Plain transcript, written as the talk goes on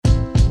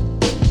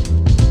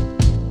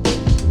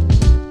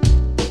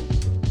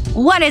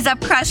What is up,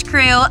 Crush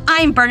Crew?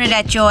 I'm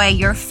Bernadette Joy,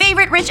 your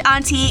favorite rich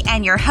auntie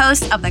and your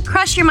host of the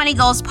Crush Your Money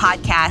Goals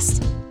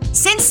podcast.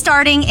 Since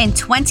starting in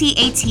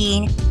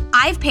 2018,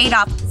 I've paid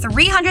off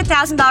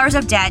 $300,000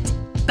 of debt,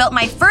 built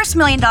my first $1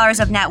 million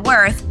of net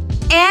worth,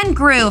 and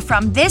grew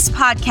from this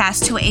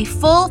podcast to a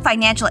full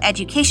financial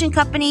education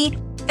company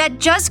that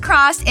just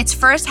crossed its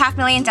first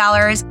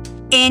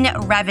 $500,000 in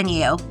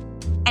revenue.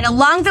 And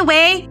along the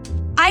way,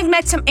 I've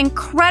met some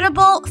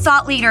incredible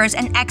thought leaders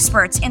and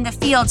experts in the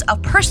fields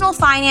of personal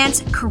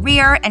finance,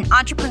 career, and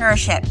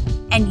entrepreneurship.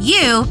 And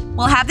you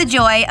will have the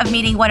joy of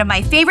meeting one of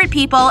my favorite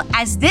people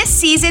as this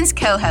season's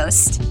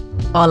co-host.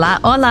 Hola,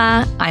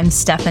 hola. I'm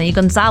Stephanie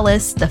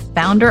Gonzalez, the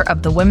founder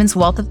of the Women's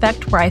Wealth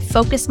Effect, where I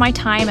focus my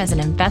time as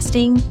an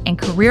investing and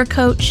career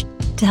coach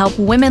to help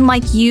women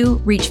like you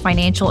reach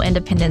financial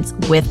independence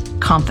with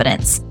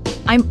confidence.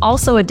 I'm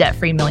also a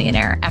debt-free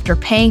millionaire after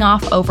paying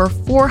off over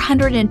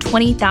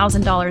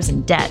 $420,000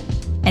 in debt,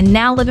 and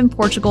now live in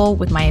Portugal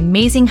with my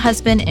amazing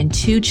husband and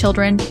 2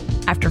 children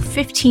after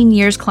 15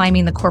 years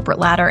climbing the corporate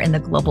ladder in the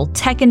global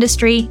tech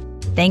industry,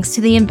 thanks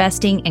to the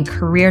investing and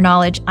career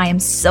knowledge I am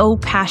so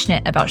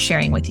passionate about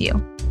sharing with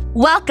you.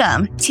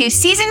 Welcome to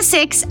Season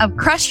 6 of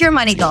Crush Your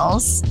Money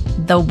Goals,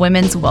 the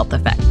Women's Wealth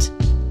Effect.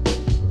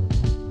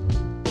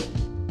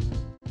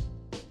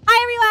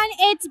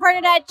 It's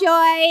Bernadette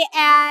Joy,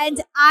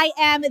 and I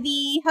am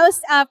the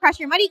host of Crush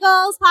Your Money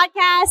Goals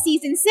podcast,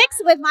 Season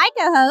 6, with my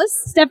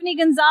co-host, Stephanie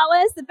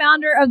Gonzalez, the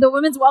founder of the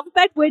Women's Wealth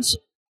Effect, which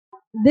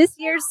this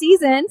year's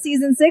Season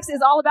 6,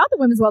 is all about the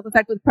Women's Wealth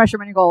Effect with Crush Your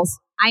Money Goals.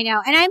 I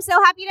know, and I'm so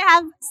happy to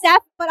have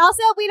Steph, but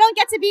also we don't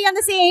get to be on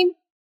the same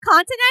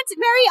continent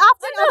very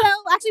often,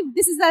 although actually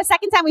this is the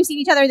second time we've seen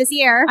each other this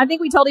year. I think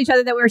we told each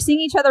other that we're seeing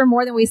each other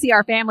more than we see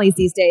our families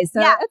these days.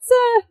 So yeah. It's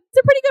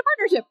a pretty good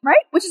partnership,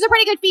 right? Which is a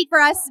pretty good feat for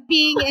us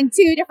being in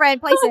 2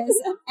 different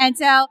places. And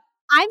so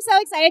I'm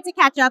so excited to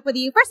catch up with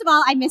you. First of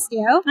all, I missed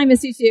you. I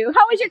missed you too.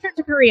 How was your trip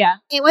to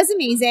Korea? It was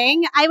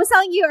amazing. I was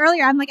telling you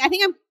earlier, I'm pretty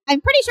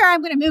sure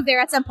I'm going to move there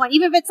at some point,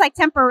 even if it's like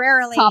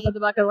temporarily. Top of the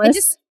bucket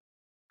list.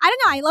 I don't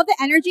know. I love the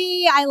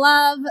energy. I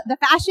love the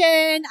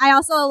fashion. I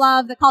also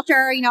love the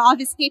culture,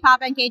 obviously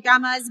K-pop and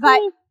K-dramas, but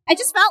I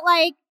just felt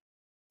like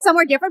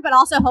somewhere different, but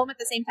also home at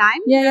the same time.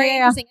 Yeah.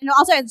 Interesting. And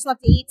also I just love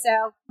to eat.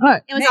 So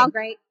it was all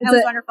great. It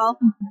was wonderful.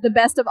 The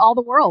best of all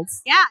the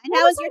worlds. Yeah. And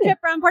how was your trip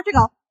from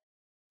Portugal?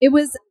 It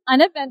was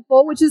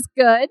uneventful, which is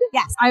good.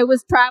 Yes. I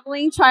was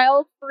traveling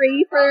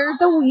child-free for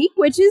the week,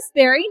 which is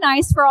very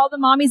nice for all the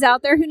mommies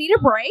out there who need a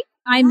break.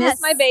 I miss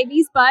my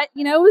babies, but,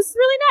 it was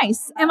really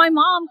nice. And my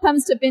mom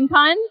comes to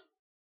FinCon.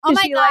 Oh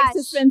my she gosh. likes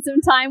to spend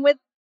some time with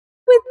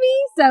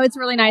me. So it's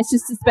really nice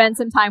just to spend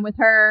some time with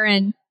her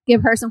and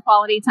give her some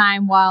quality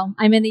time while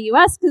I'm in the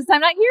U.S. because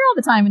I'm not here all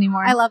the time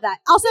anymore. I love that.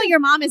 Also, your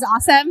mom is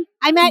awesome.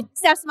 I met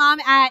Steph's mom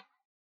at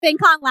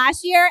FinCon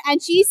last year,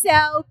 and she's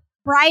so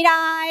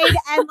bright-eyed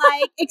and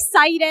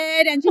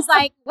excited and just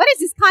what is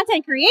this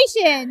content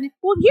creation?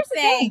 Well, here's the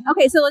thing.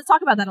 Okay, so let's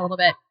talk about that a little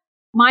bit.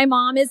 My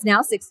mom is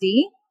now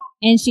 60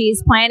 and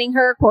she's planning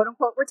her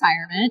quote-unquote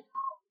retirement,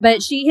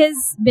 but she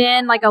has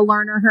been a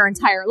learner her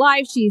entire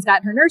life. She's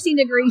got her nursing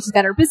degree. She's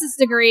got her business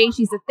degree.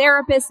 She's a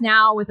therapist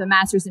now with a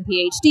master's and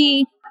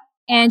PhD.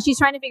 And she's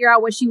trying to figure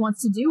out what she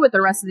wants to do with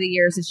the rest of the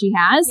years that she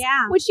has.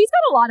 Yeah. Which she's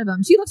got a lot of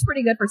them. She looks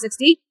pretty good for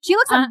 60. She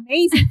looks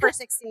amazing for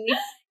 60.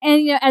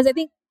 And, as I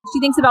think she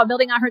thinks about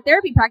building out her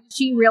therapy practice,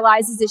 she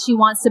realizes that she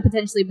wants to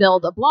potentially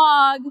build a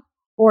blog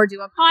or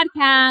do a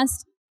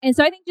podcast. And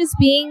so I think just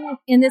being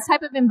in this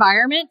type of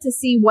environment to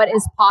see what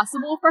is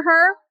possible for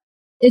her,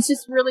 it's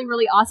just really,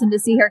 really awesome to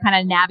see her kind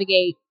of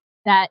navigate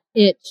that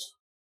itch.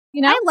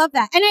 I love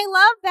that. And I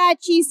love that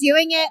she's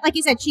doing it. Like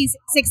you said, she's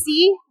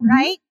 60,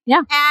 right?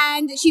 Yeah.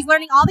 And she's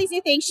learning all these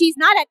new things. She's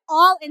not at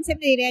all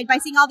intimidated by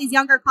seeing all these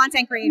younger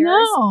content creators.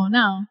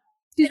 No.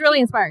 She's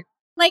really inspired.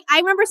 I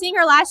remember seeing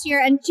her last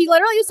year and she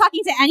literally was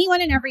talking to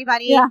anyone and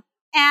everybody. Yeah.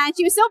 And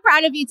she was so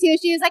proud of you too.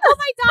 She was like, oh,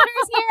 my daughter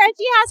is here and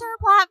she has her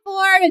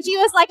platform. And she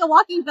was like a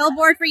walking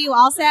billboard for you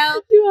also.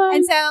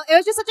 And so it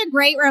was just such a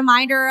great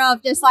reminder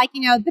of just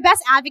the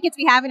best advocates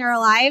we have in our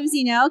lives,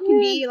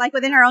 can be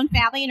within our own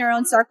family and our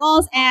own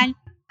circles. And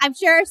I'm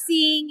sure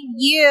seeing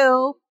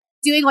you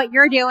doing what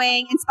you're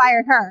doing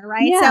inspired her,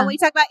 right? Yeah. So when we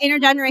talk about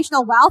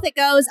intergenerational wealth, it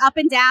goes up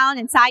and down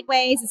and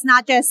sideways. It's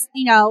not just,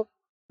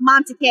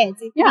 mom to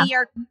kids. It can be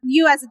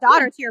you as a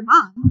daughter to your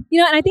mom.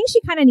 And I think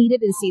she kind of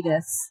needed to see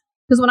this.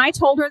 Because when I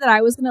told her that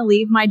I was going to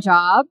leave my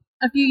job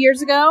a few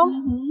years ago,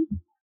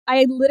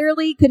 I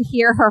literally could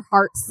hear her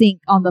heart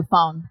sink on the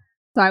phone.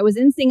 So I was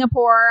in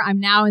Singapore. I'm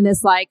now in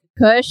this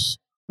cush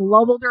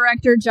global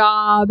director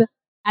job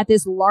at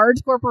this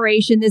large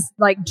corporation, this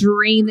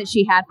dream that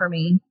she had for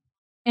me.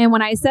 And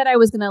when I said I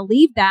was going to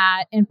leave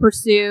that and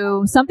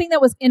pursue something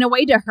that was in a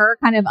way to her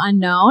kind of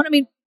unknown. I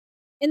mean,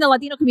 in the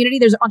Latino community,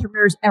 there's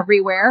entrepreneurs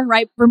everywhere,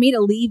 right? For me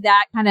to leave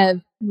that kind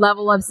of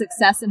level of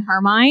success in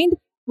her mind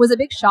was a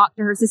big shock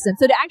to her system.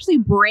 So to actually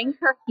bring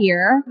her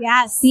here,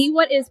 see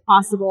what is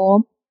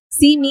possible,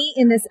 see me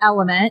in this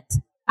element,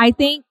 I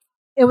think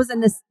it was a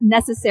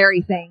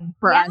necessary thing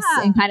for us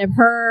and kind of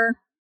her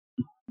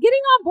getting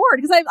on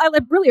board because I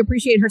really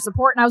appreciate her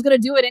support and I was going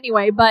to do it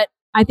anyway, but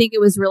I think it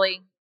was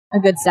really a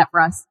good step for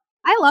us.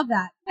 I love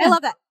that. Yeah. I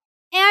love that.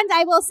 And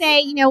I will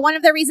say, one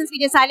of the reasons we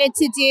decided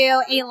to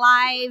do a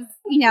live,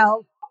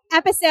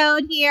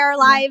 episode here,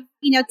 live,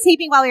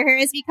 taping while we're here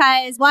is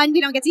because, one,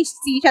 we don't get to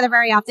see each other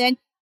very often,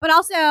 but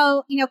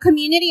also,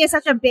 community is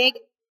such a big,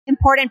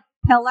 important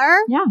pillar,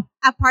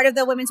 a part of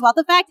the Women's Wealth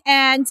Effect.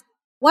 And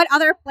what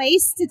other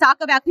place to talk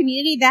about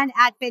community than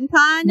at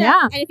FinCon?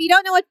 Yeah. And if you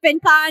don't know what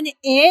FinCon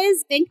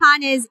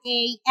is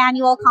a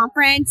annual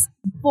conference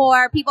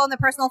for people in the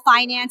personal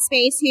finance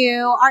space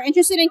who are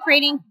interested in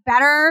creating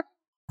better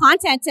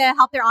content to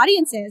help their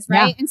audiences,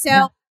 right? Yeah. And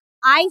so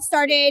I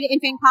started in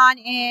FinCon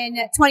in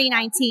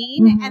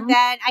 2019, and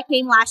then I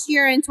came last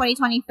year in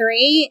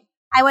 2023.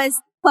 I was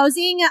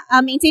closing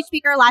a main stage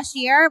speaker last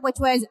year, which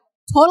was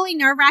totally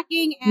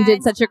nerve-wracking. You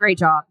did such a great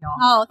job, y'all.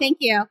 Oh, thank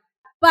you.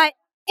 But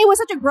it was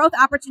such a growth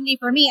opportunity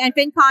for me, and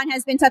FinCon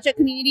has been such a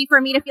community for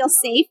me to feel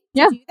safe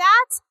to do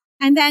that.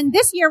 And then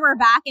this year we're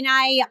back, and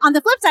on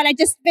the flip side, I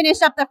just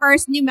finished up the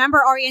first new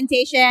member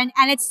orientation,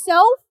 and it's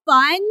so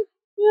fun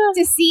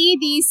to see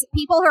these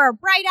people who are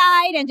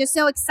bright-eyed and just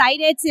so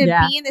excited to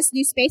be in this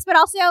new space. But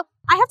also,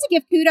 I have to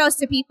give kudos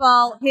to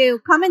people who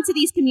come into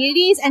these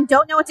communities and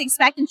don't know what to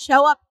expect and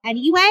show up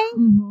anyway.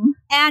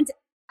 And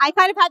I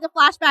kind of had the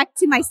flashback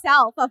to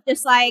myself of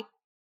just like,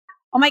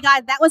 oh my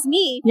God, that was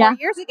me 4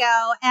 years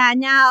ago. And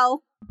now,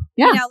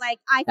 I feel that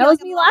like was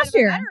I'm me a last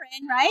year,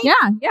 veteran, right?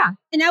 Yeah.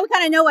 And now we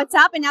kind of know what's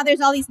up, and now there's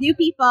all these new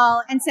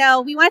people. And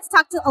so we wanted to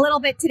talk a little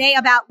bit today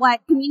about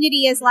what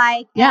community is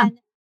like.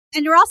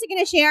 And we're also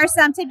going to share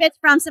some tidbits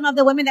from some of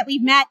the women that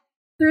we've met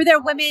through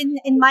their Women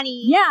in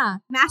Money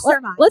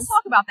Mastermind. Let's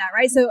talk about that,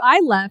 right? So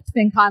I left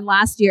FinCon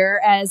last year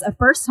as a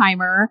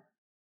first-timer,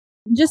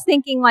 just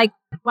thinking like,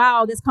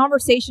 wow, this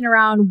conversation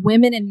around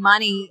women and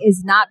money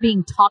is not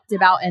being talked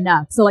about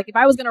enough. So like if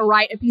I was going to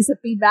write a piece of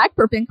feedback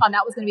for FinCon,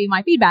 that was going to be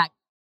my feedback.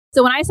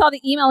 So when I saw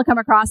the email come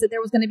across that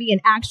there was going to be an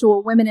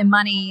actual Women in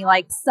Money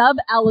like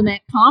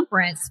sub-element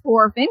conference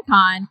for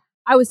FinCon,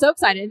 I was so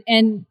excited.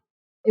 And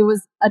it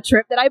was a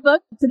trip that I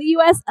booked to the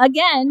US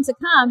again to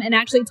come and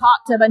actually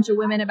talk to a bunch of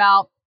women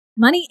about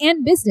money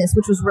and business,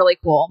 which was really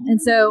cool.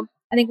 And so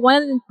I think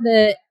one of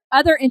the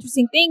other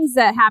interesting things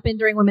that happened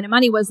during Women in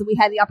Money was that we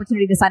had the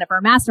opportunity to sign up for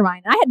a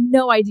mastermind. And I had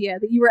no idea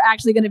that you were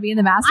actually going to be in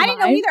the mastermind. I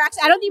didn't know either.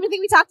 Actually, I don't even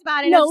think we talked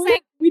about it. No,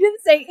 we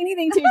didn't say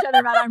anything to each other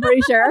about it, I'm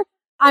pretty sure.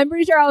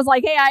 I was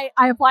like, hey,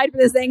 I applied for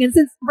this thing. And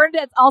since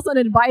Bernadette's also an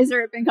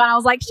advisor at FinCon, I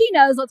was like, she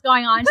knows what's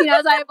going on. She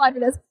knows I applied for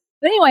this.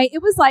 But anyway,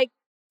 it was like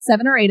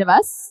 7 or 8 of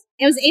us.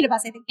 It was 8 of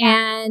us, I think.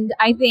 And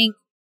I think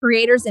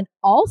creators in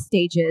all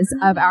stages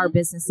of our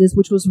businesses,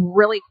 which was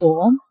really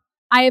cool.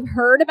 I have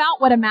heard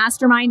about what a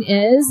mastermind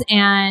is,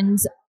 and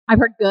I've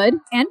heard good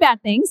and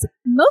bad things,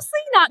 mostly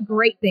not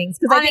great things.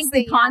 Because I think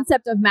the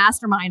concept of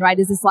mastermind, right,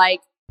 is just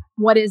like,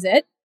 what is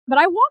it? But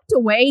I walked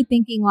away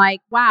thinking like,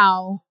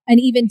 wow, an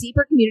even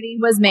deeper community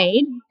was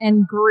made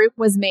and group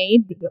was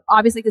made,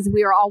 obviously because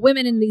we are all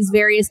women in these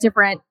various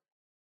different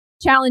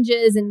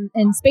challenges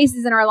and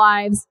spaces in our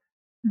lives.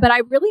 But I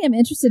really am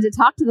interested to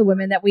talk to the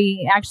women that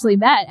we actually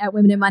met at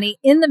Women in Money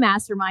in the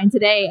mastermind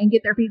today and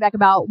get their feedback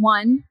about,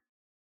 one,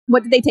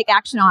 what did they take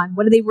action on?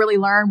 What did they really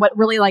learn? What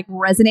really like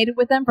resonated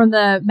with them from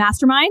the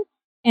mastermind?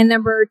 And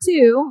number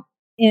 2,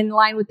 in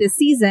line with this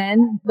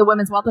season, the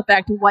Women's Wealth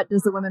Effect, what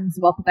does the Women's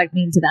Wealth Effect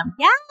mean to them?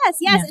 Yes.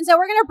 Yeah. And so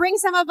we're going to bring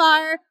some of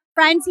our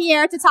friends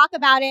here to talk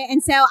about it.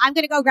 And so I'm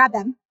going to go grab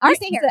them. All right,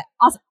 stay here.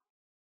 Awesome.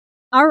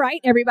 All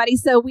right, everybody.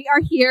 So we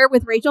are here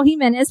with Rachel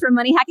Jimenez from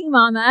Money Hacking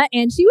Mama,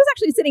 and she was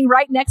actually sitting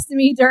right next to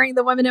me during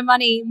the Women in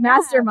Money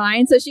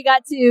Mastermind. So she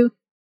got to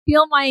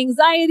feel my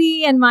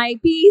anxiety and my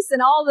peace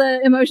and all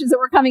the emotions that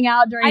were coming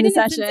out during the session.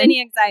 I didn't sense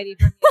any anxiety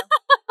from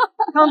you.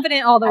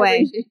 Confident all the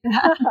way.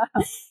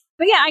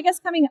 But yeah, I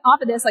guess coming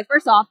off of this, like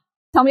first off,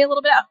 tell me a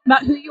little bit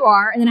about who you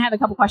are, and then I have a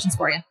couple questions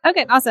for you.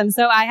 Okay, awesome.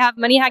 So I have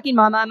Money Hacking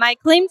Mama. My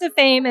claim to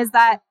fame is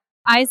that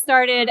I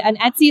started an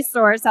Etsy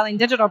store selling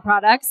digital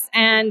products.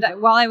 And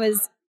while I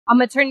was on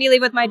maternity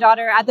leave with my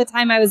daughter, at the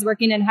time I was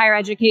working in higher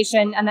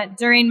education. And that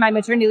during my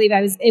maternity leave,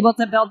 I was able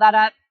to build that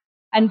up.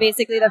 And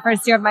basically the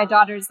first year of my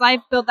daughter's life,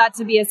 built that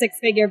to be a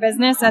 6-figure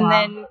business and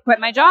then quit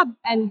my job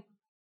and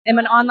am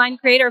an online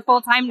creator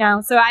full time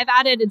now. So I've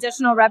added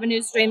additional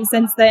revenue streams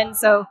since then.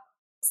 So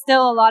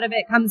still a lot of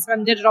it comes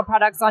from digital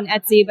products on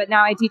Etsy, but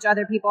now I teach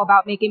other people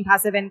about making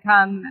passive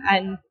income.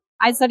 And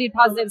I studied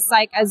positive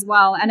psych as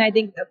well. And I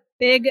think the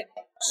big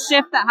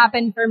shift that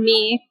happened for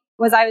me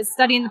was I was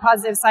studying the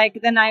positive psych.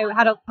 Then I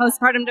had a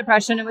postpartum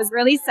depression. It was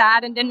really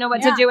sad and didn't know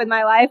what to do with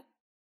my life.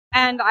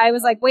 And I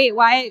was like, wait,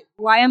 why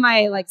am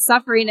I like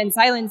suffering in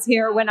silence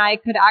here when I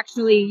could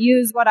actually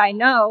use what I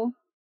know,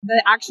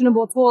 the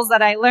actionable tools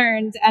that I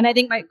learned? And I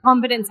think my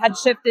confidence had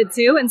shifted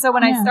too. And so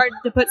when I started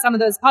to put some of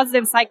those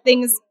positive psych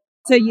things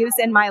to use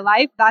in my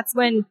life, that's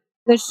when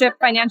the shift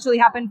financially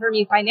happened for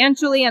me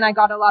financially. And I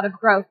got a lot of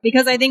growth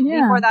because I think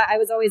before that I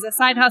was always a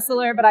side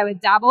hustler, but I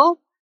would dabble.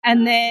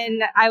 And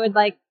then I would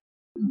like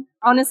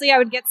honestly, I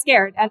would get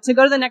scared. And to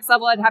go to the next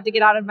level, I'd have to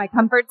get out of my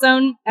comfort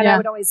zone, and I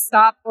would always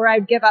stop, or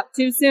I'd give up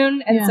too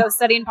soon. And so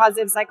studying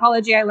positive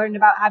psychology, I learned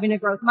about having a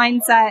growth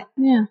mindset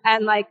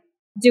and like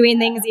doing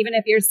things even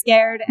if you're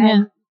scared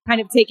and kind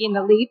of taking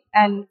the leap.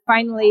 And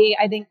finally,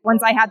 I think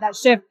once I had that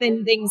shift,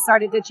 then things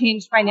started to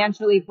change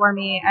financially for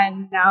me.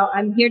 And now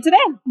I'm here today.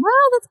 Wow,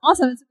 that's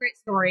awesome. It's a great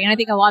story. And I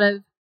think a lot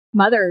of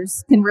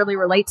mothers can really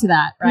relate to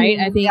that, right?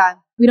 I think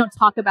we don't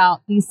talk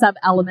about these sub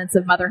elements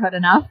of motherhood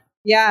enough.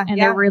 Yeah. And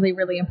they're really,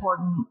 really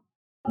important.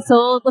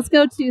 So let's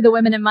go to the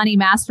Women in Money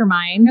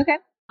Mastermind. Okay.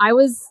 I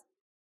was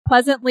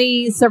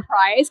pleasantly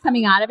surprised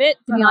coming out of it.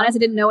 To be honest, I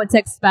didn't know what to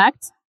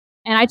expect.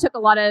 And I took a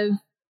lot of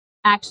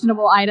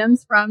actionable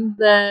items from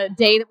the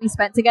day that we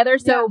spent together.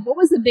 So what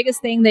was the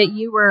biggest thing that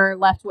you were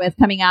left with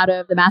coming out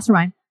of the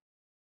mastermind?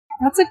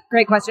 That's a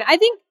great question. I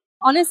think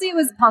honestly, it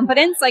was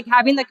confidence, like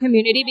having the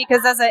community,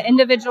 because as an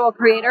individual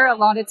creator, a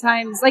lot of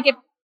times, like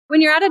when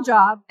you're at a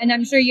job, and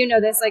I'm sure you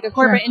know this, like a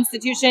corporate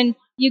institution,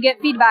 you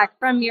get feedback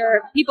from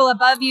your people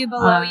above you,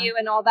 below you,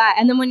 and all that.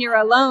 And then when you're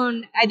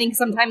alone, I think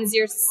sometimes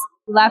you're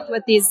left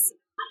with these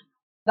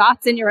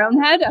thoughts in your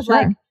own head of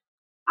like,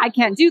 I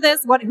can't do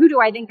this. Who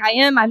do I think I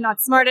am? I'm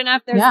not smart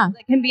enough. There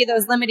can be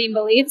those limiting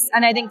beliefs.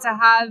 And I think to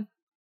have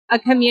a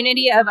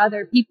community of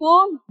other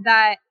people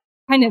that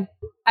kind of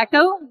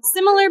echo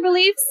similar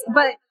beliefs,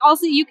 but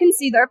also you can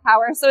see their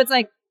power. So it's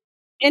like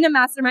in a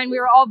mastermind, we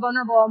were all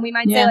vulnerable, and we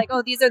might say like,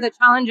 oh, these are the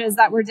challenges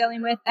that we're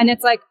dealing with. And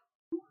it's like,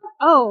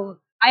 oh,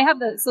 I have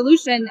the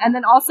solution. And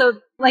then also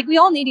like we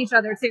all need each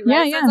other too.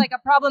 Right? So it's like a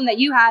problem that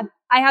you had,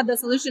 I had the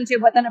solution to,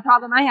 but then a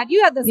problem I had,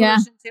 you had the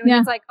solution to. And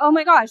it's like, oh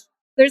my gosh,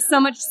 there's so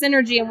much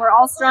synergy and we're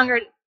all stronger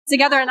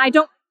together. And I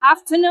don't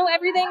have to know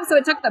everything. So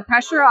it took the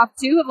pressure off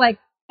too of like,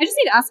 I just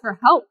need to ask for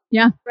help.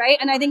 Yeah. Right.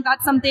 And I think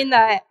that's something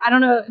that, I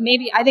don't know,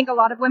 maybe I think a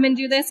lot of women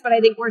do this, but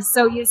I think we're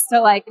so used to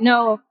like,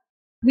 no,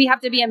 we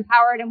have to be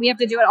empowered and we have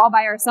to do it all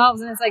by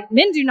ourselves. And it's like,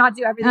 men do not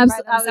do everything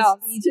by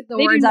themselves. You took the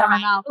words out of my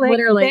mouth. Like,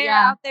 literally. They're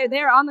out there,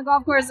 they're on the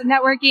golf course and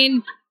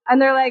networking.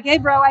 And they're like, hey,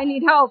 bro, I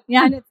need help.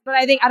 Yeah. But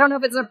I think, I don't know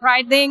if it's a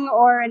pride thing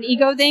or an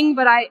ego thing,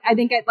 but I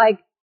think it like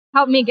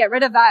helped me get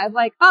rid of that of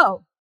like,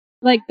 oh,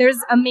 like there's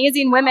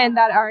amazing women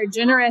that are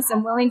generous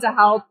and willing to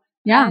help.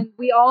 Yeah. And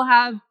we all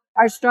have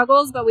our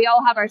struggles, but we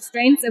all have our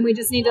strengths, and we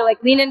just need to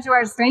like lean into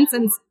our strengths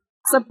and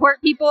support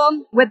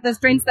people with the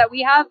strengths that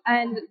we have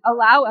and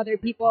allow other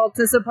people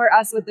to support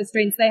us with the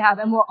strengths they have,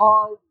 and we'll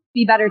all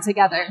be better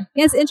together.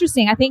 Yeah, it's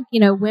interesting. I think,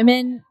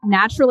 women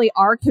naturally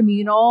are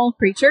communal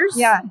creatures.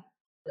 Yeah.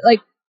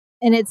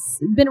 And it's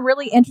been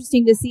really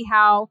interesting to see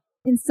how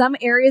in some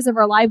areas of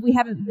our life, we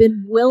haven't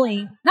been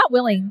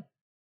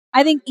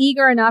I think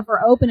eager enough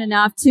or open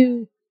enough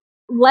to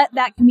let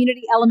that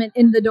community element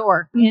in the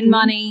door in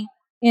money,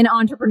 in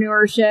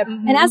entrepreneurship.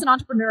 And as an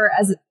entrepreneur,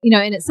 as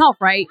in itself,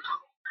 right?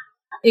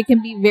 It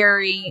can be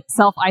very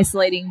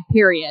self-isolating,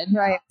 period.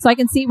 Right. So I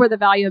can see where the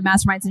value of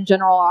masterminds in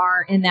general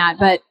are in that.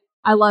 But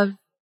I love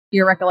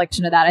your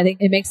recollection of that. I think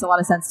it makes a lot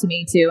of sense to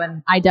me too.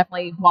 And I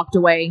definitely walked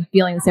away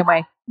feeling the same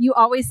way. You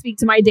always speak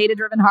to my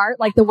data-driven heart,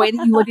 like the way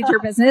that you look at your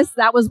business.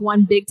 That was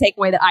one big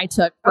takeaway that I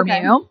took from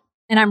you.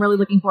 And I'm really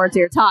looking forward to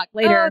your talk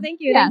later. Oh,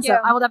 thank you. Yeah, so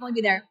I will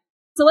definitely be there.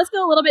 So let's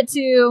go a little bit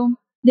to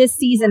this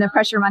season of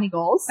Crush Your Money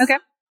Goals. Okay.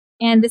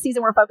 And this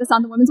season we're focused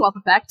on the Women's Wealth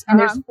Effect. And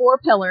there's 4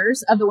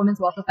 pillars of the Women's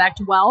Wealth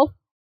Effect: wealth,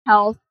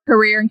 health,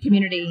 career, and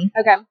community.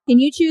 Okay. Can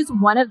you choose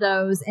one of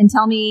those and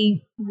tell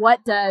me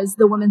what does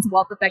the Women's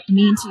Wealth Effect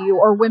mean to you,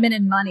 or women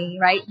in money,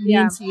 right,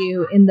 mean to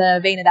you in the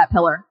vein of that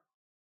pillar?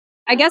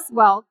 I guess,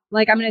 well,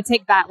 like I'm going to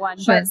take that one.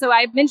 Sure. But so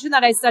I mentioned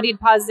that I studied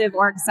positive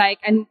org psych,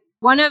 and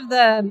one of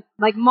the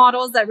like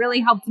models that really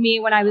helped me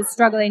when I was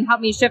struggling,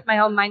 helped me shift my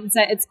own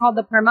mindset, it's called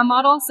the PERMA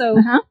model. So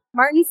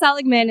Martin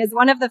Seligman is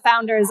one of the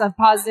founders of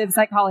positive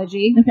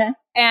psychology. Okay.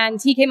 And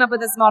he came up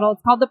with this model.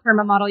 It's called the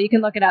PERMA model. You can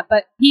look it up,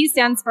 but P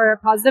stands for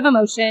positive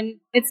emotion.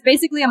 It's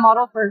basically a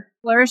model for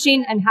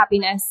flourishing and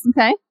happiness.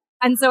 Okay.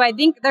 And so I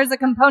think there's a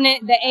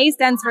component, the A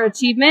stands for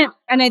achievement.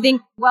 And I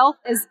think wealth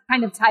is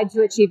kind of tied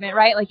to achievement,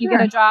 right? Like you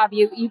get a job,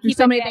 you keep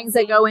so many things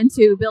that go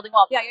into building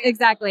wealth. Yeah,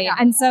 exactly. Yeah.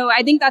 And so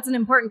I think that's an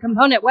important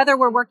component, whether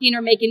we're working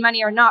or making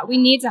money or not, we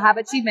need to have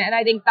achievement. And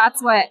I think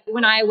that's what,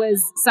 when I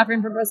was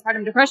suffering from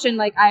postpartum depression,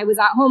 like I was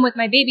at home with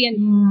my baby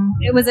and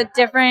it was a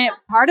different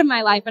part of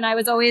my life. And I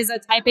was always a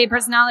type A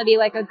personality,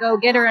 like a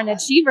go-getter and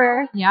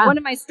achiever. Yeah. One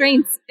of my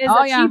strengths is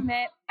achievement.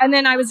 Yeah. And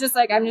then I was just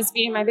like, I'm just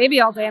feeding my baby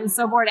all day. I'm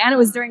so bored. And it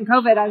was during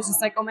COVID. I was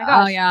just like, oh my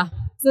gosh. Oh, yeah.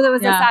 So that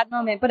was a sad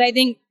moment. But I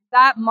think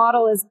that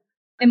model is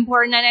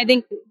important. And I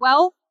think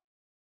wealth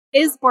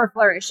is for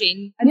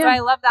flourishing. And so I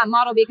love that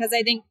model because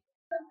I think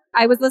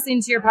I was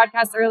listening to your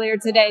podcast earlier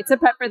today to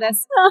prep for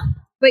this.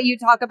 But you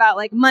talk about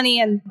like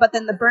money but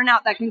then the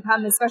burnout that can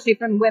come, especially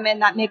from women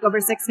that make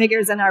over 6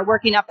 figures and are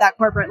working up that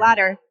corporate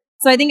ladder.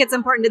 So I think it's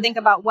important to think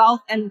about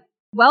wealth and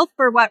wealth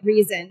for what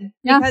reason?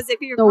 Yeah. Because if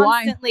you're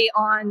constantly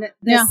on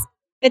this,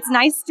 it's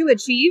nice to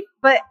achieve,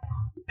 but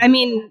I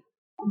mean,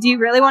 do you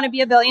really want to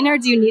be a billionaire?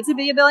 Do you need to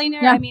be a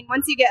billionaire? Yeah. I mean,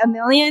 once you get $1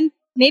 million,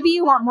 maybe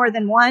you want more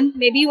than one,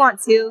 maybe you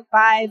want 2,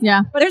 5.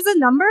 Yeah. But there's a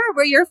number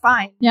where you're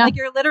fine. Yeah. Like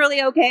you're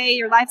literally okay.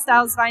 Your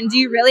lifestyle's fine. Do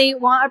you really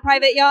want a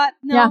private yacht?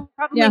 No, Yeah.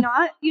 probably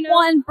not. You know?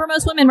 Well, and for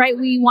most women, right,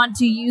 we want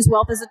to use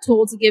wealth as a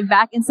tool to give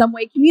back in some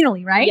way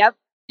communally, right? Yep.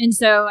 And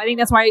so I think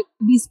that's why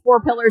these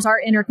 4 pillars are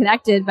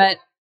interconnected. But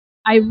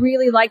I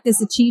really like this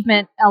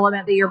achievement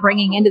element that you're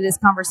bringing into this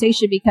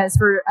conversation, because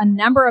for a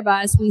number of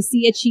us, we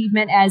see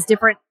achievement as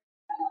different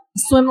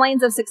swim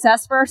lanes of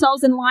success for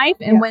ourselves in life.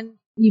 And when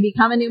you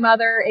become a new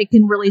mother, it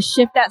can really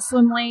shift that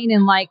swim lane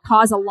and like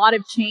cause a lot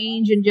of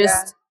change and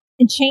just,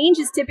 and change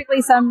is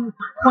typically some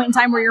point in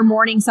time where you're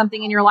mourning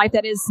something in your life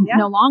that is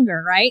no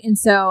longer, right? And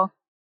so,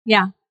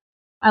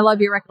 I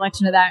love your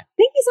recollection of that.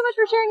 Thank you so much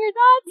for sharing your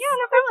thoughts. Yeah,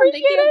 no problem.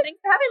 Thank you. Thanks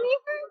for having me.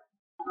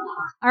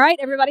 All right,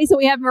 everybody. So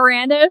we have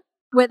Miranda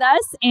with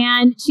us,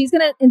 and she's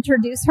going to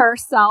introduce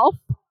herself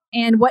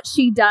and what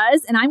she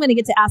does, and I'm going to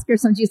get to ask her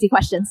some juicy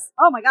questions.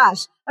 Oh my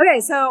gosh. Okay,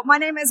 so my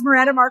name is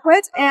Miranda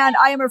Marquardt, and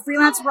I am a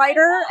freelance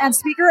writer and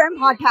speaker and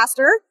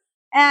podcaster,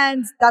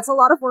 and that's a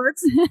lot of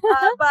words,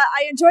 but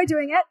I enjoy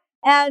doing it,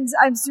 and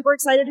I'm super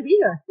excited to be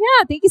here.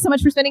 Yeah, thank you so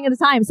much for spending the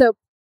time. So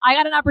I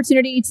got an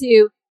opportunity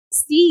to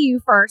see you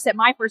first at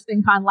my first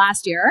FinCon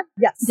last year.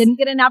 Yes. Didn't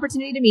get an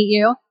opportunity to meet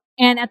you.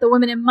 And at the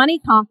Women in Money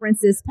conference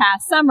this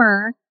past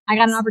summer, I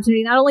got an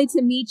opportunity not only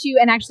to meet you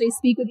and actually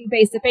speak with you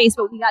face to face,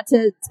 but we got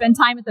to spend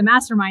time at the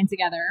Mastermind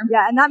together.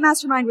 Yeah, and that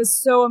Mastermind was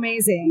so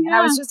amazing. And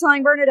I was just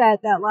telling Bernadette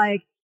that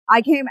like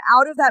I came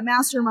out of that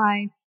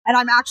Mastermind and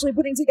I'm actually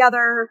putting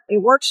together a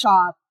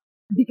workshop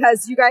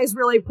because you guys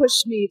really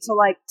pushed me to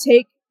like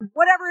take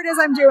whatever it is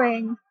I'm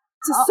doing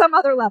to some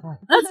other level.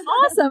 That's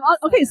awesome.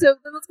 Okay, so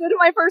then let's go to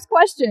my first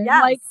question.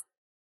 Yes. Like,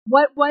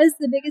 what was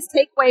the biggest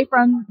takeaway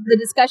from the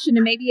discussion?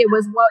 And maybe it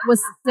was what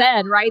was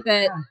said, right?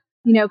 That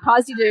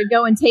caused you to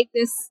go and take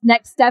this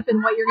next step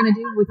in what you're going to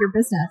do with your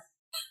business.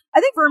 I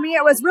think for me,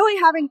 it was really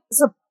having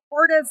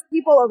supportive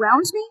people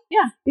around me.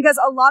 Yeah. Because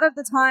a lot of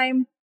the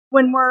time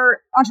when we're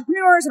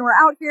entrepreneurs and we're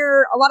out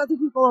here, a lot of the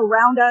people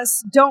around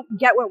us don't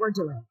get what we're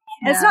doing.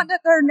 And it's not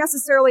that they're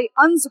necessarily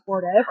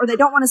unsupportive or they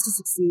don't want us to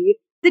succeed.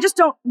 They just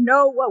don't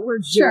know what we're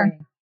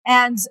doing.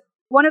 And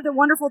one of the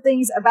wonderful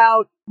things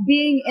about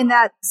being in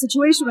that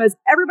situation was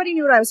everybody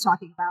knew what I was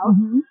talking about.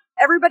 Mm-hmm.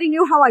 Everybody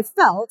knew how I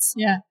felt.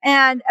 Yeah.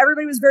 And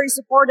everybody was very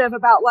supportive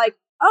about like,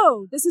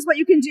 oh, this is what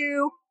you can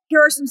do.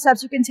 Here are some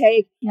steps you can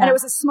take. Yeah. And it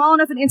was a small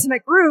enough and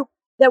intimate group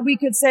that we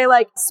could say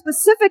like,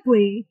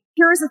 specifically,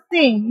 here is a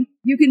thing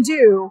you can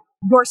do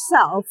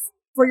yourself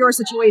for your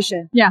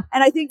situation. Yeah.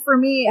 And I think for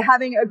me,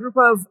 having a group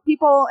of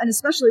people and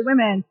especially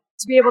women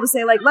to be able to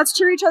say like, let's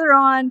cheer each other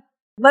on,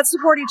 let's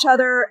support each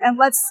other, and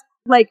let's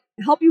like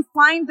help you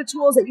find the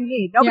tools that you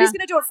need. Nobody's going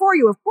to do it for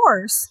you, of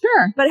course.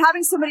 Sure. But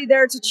having somebody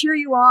there to cheer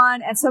you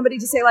on and somebody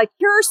to say like,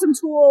 here are some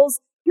tools,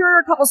 here are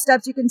a couple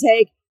steps you can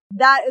take.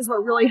 That is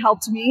what really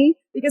helped me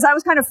because I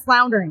was kind of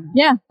floundering.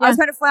 Yeah. I was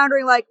kind of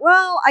floundering like,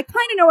 well, I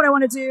kind of know what I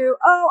want to do.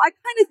 Oh, I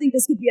kind of think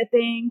this could be a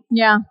thing.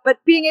 Yeah. But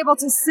being able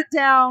to sit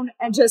down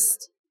and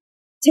just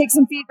take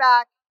some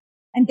feedback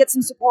and get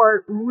some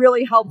support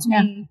really helped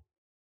me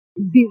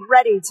be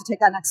ready to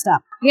take that next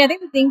step. Yeah, I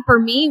think the thing for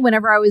me,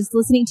 whenever I was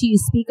listening to you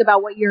speak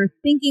about what you're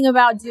thinking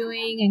about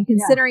doing and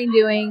considering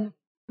doing,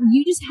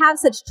 you just have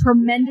such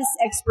tremendous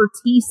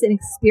expertise and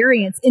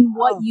experience in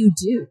what you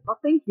do. Well,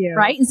 thank you.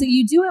 Right? And so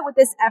you do it with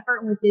this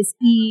effort and with this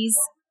ease.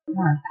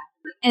 Yeah.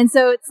 And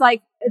so it's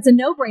like, it's a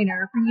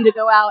no-brainer for you to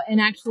go out and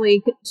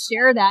actually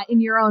share that in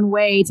your own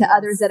way to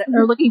others that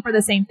are looking for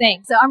the same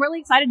thing. So I'm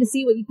really excited to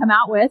see what you come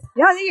out with.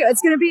 Yeah, thank you.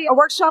 It's going to be a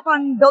workshop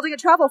on building a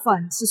travel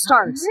fund to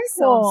start. Very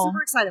So cool. I'm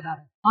super excited about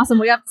it. Awesome.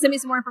 We have to send me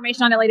some more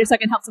information on it later so I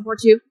can help support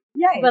you.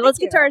 Yay. But let's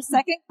get to our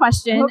second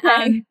question.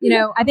 Okay.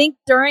 I think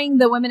during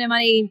the Women in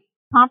Money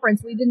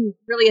conference, we didn't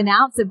really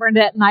announce that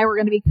Bernadette and I were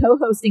going to be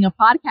co-hosting a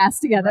podcast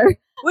together.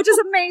 Which is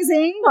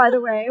amazing, by the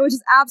way, which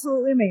is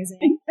absolutely amazing.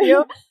 Thank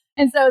you.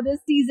 And so this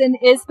season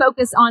is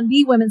focused on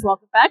the women's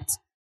wealth effect.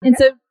 And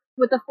so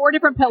with the 4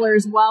 different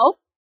pillars, wealth,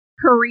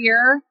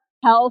 career,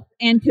 health,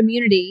 and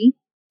community,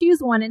 choose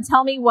one and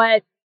tell me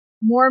what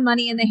more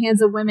money in the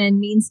hands of women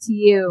means to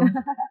you.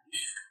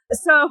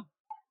 So,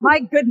 my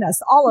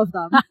goodness, all of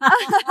them.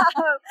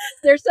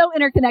 They're so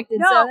interconnected.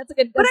 No, so that's a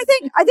good. But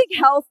I think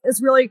health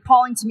is really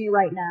calling to me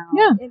right now.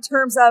 Yeah. In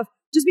terms of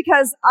just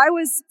because I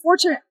was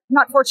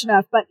not fortunate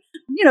enough, but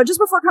just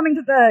before coming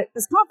to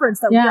this conference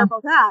that we are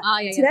both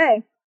at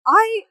today,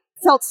 I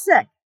felt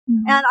sick.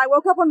 Mm-hmm. And I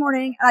woke up one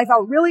morning and I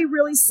felt really,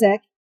 really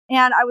sick.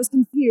 And I was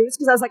confused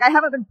because I was like, I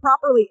haven't been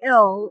properly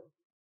ill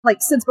like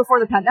since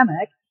before the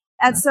pandemic.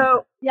 And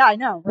so, yeah, I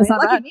know. Right?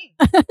 Lucky me.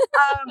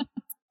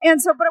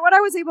 And so, but what I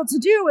was able to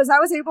do was I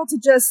was able to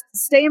just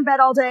stay in bed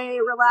all day,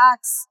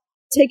 relax,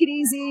 take it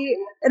easy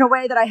in a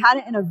way that I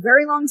hadn't in a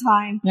very long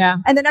time. Yeah.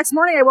 And the next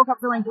morning I woke up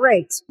feeling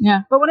great.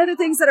 Yeah. But one of the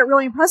things that it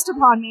really impressed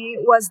upon me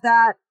was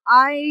that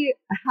I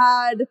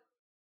had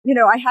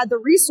the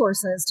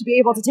resources to be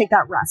able to take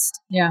that rest.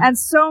 Yeah. And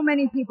so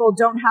many people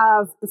don't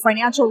have the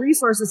financial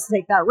resources to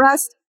take that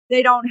rest.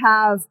 They don't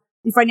have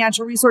the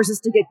financial resources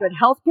to get good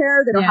health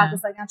care. They don't have the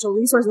financial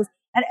resources.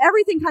 And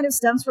everything kind of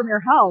stems from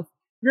your health.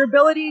 your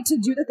ability to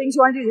do the things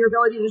you want to do, your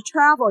ability to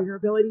travel, your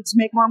ability to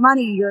make more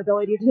money, your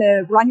ability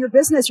to run your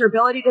business, your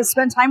ability to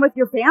spend time with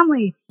your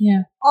family.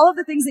 Yeah. All of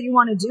the things that you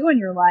want to do in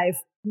your life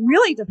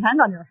really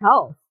depend on your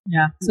health.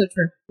 Yeah, so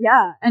true.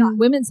 Yeah. And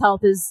women's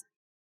health is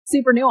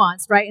super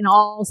nuanced, right? In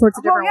all sorts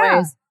of different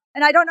ways.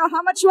 And I don't know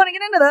how much you want to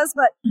get into this,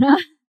 but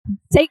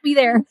Take me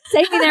there,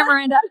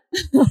 Miranda.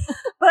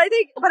 But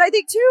I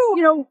think too,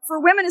 you know,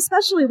 for women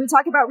especially, we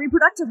talk about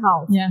reproductive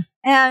health. Yeah.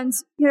 And,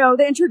 you know,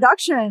 the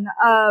introduction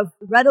of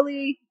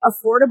readily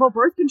affordable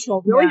birth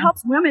control really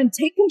helps women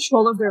take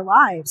control of their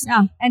lives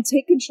and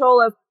take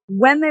control of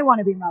when they want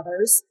to be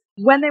mothers,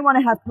 when they want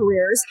to have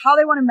careers, how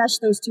they want to mesh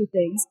those two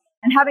things.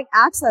 And having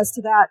access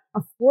to that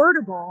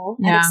affordable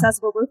and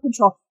accessible birth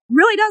control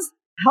really does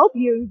help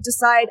you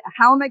decide,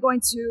 how am I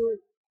going to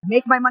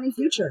make my money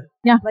future?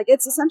 Yeah. Like,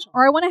 it's essential.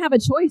 Or I want to have a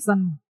choice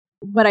on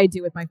what I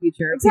do with my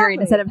future, period,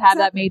 instead of have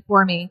that made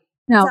for me.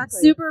 No,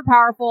 super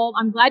powerful.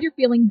 I'm glad you're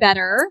feeling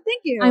better.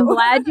 Thank you. I'm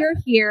glad you're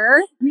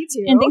here. Me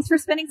too. And thanks for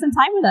spending some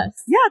time with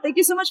us. Yeah, thank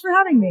you so much for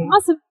having me.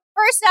 Awesome.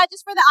 First,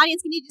 just for the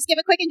audience, can you just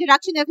give a quick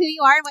introduction of who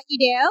you are and what you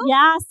do?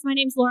 Yes, my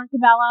name's Lauren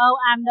Cabello.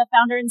 I'm the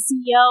founder and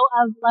CEO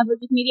of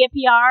Leverage with Media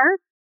PR.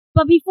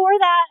 But before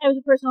that, I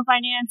was a personal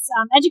finance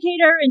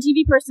educator and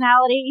TV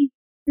personality,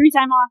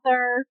 3-time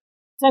author.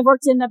 So I've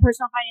worked in the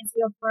personal finance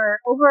field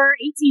for over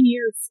 18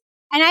 years.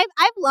 And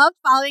I've loved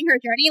following her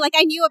journey. Like,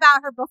 I knew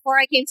about her before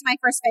I came to my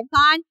first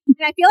FinCon,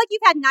 and I feel like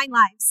you've had 9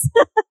 lives.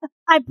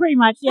 I pretty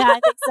much, I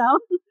think so.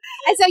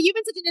 And so you've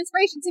been such an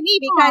inspiration to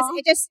me because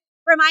it just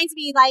reminds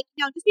me, like,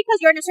 you know, just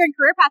because you're in a certain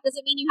career path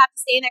doesn't mean you have to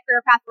stay in that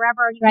career path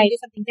forever and you can do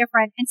something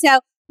different. And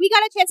so we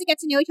got a chance to get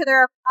to know each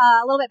other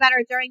a little bit better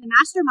during the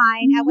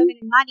Mastermind at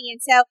Women in Money. And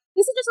so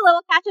this is just a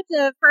little catch up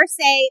to first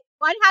say,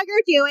 one, how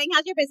you're doing,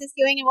 how's your business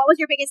doing, and what was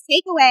your biggest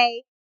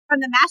takeaway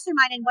from the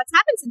Mastermind and what's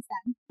happened since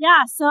then?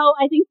 Yeah, so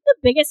I think the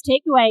biggest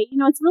takeaway,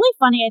 you know, it's really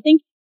funny. I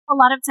think a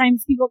lot of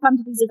times people come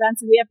to these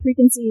events and we have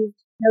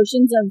preconceived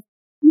notions of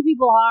who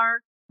people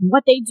are,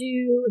 what they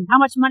do, and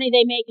how much money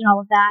they make, and all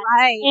of that.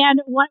 Right.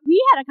 And we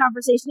had a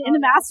conversation in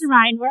the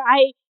Mastermind where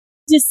I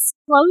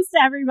disclosed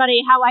to everybody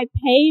how I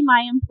pay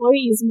my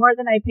employees more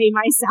than I pay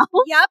myself.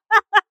 Yep.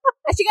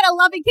 And she got a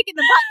loving kick in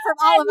the butt from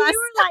all of us.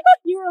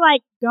 You were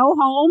like, go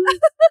home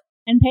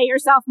and pay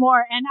yourself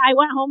more. And I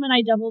went home and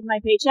I doubled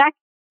my paycheck.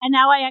 And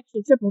now I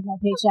actually tripled my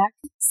paycheck.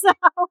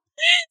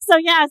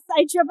 So yes,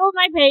 I tripled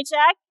my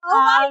paycheck. Oh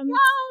my God.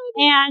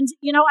 And,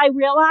 you know, I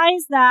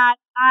realized that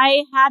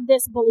I had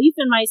this belief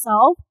in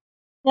myself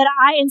that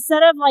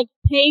instead of like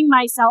paying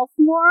myself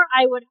more,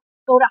 I would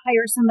go to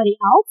hire somebody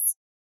else.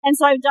 And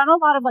so I've done a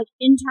lot of like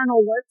internal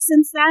work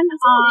since then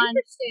on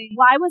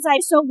why was I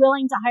so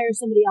willing to hire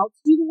somebody else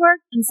to do the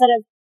work instead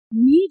of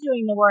me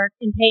doing the work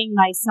and paying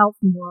myself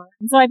more.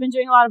 And so I've been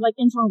doing a lot of like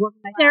internal work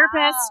with my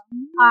therapist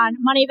on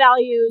money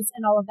values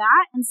and all of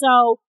that. And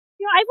so,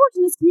 you know, I've worked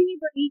in this community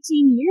for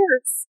 18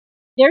 years.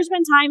 There's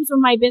been times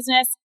when my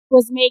business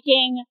was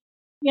making,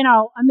 you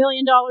know, $1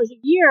 million a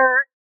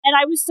year and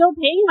I was still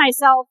paying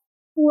myself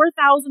 $4,000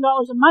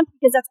 a month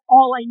because that's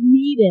all I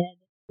needed,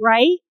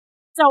 right?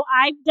 So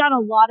I've done a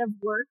lot of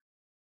work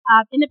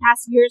in the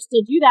past years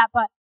to do that,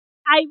 but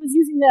I was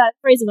using the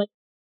phrase of like,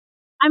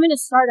 I'm in a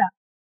startup.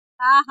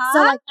 So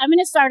like, I'm in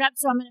a startup,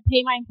 so I'm going to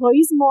pay my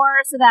employees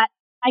more so that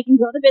I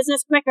can grow the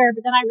business quicker.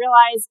 But then I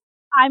realized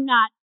I'm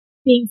not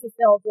being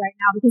fulfilled right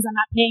now because I'm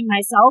not paying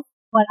myself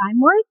what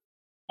I'm worth.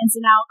 And so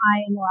now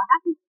I am more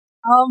happy.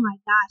 Oh my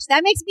gosh.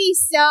 That makes me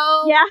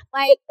so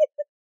like,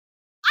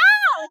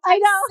 I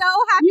know. I'm so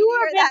happy you to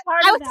were hear a big that.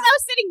 part I of was, that. I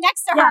was sitting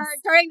next to her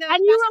during the and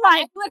you were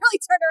like, I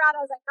literally turned around.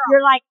 I was like, girl.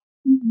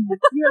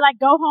 You're like,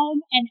 go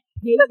home and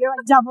pay, you're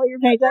like, double your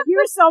paycheck. You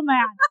were so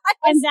mad.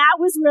 And that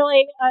was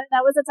really,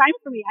 that was a time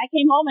for me. I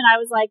came home and I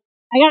was like,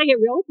 I got to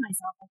get real with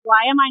myself. Like,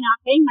 why am I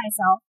not paying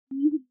myself?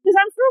 Because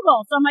I'm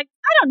frugal. So I'm like,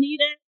 I don't need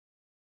it.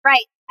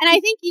 Right. And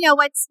I think, you know,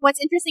 what's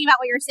interesting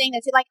about what you're saying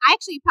that like, I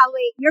actually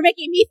probably, you're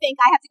making me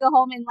think I have to go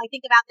home and like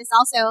think about this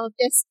also.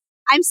 Just,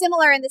 I'm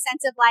similar in the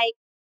sense of like,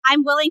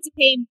 I'm willing to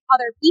pay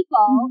other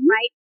people,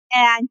 right?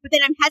 But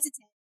then I'm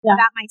hesitant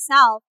about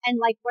myself.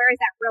 And like, where is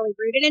that really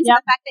rooted into?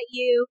 The fact that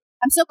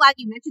I'm so glad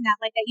you mentioned that,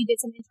 like that you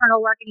did some internal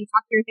work and you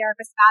talked to your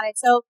therapist about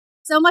it. So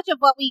much of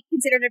what we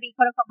consider to be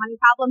quote unquote money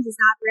problems is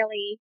not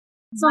really,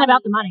 it's not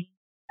about the money.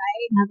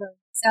 Right? Never.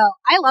 So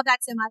I love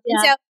that so much.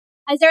 And so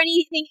is there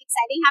anything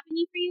exciting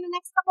happening for you in the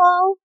next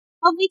couple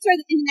of weeks or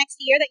in the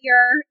next year that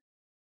you're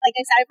like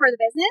excited for the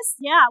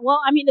business? Yeah. Well,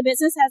 I mean, the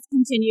business has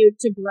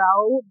continued to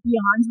grow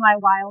beyond my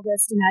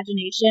wildest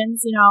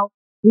imaginations. You know,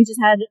 we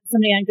just had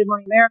somebody on Good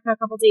Morning America a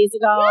couple days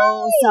ago.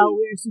 Yay! So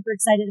we were super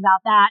excited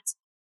about that.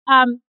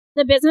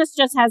 The business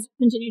just has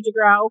continued to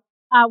grow.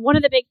 One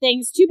of the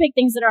two big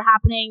things that are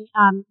happening,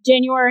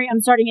 January,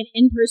 I'm starting an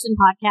in-person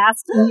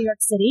podcast in New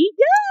York City.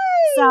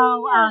 Yay!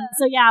 So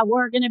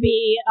we're going to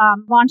be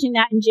launching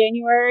that in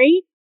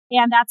January.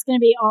 And that's going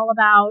to be all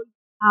about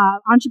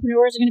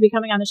entrepreneurs are going to be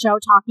coming on the show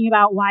talking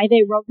about why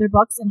they wrote their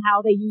books and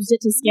how they used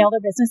it to scale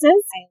their businesses.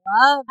 I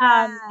love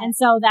that. And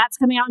so that's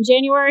coming out in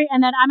January.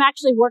 And then I'm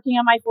actually working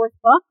on my 4th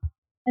book.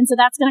 And so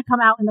that's going to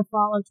come out in the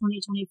fall of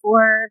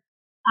 2024.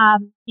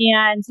 And,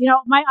 you know,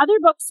 my other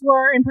books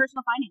were in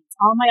personal finance.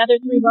 All my other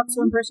 3 books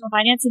were in personal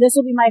finance. So this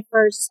will be my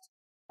first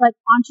like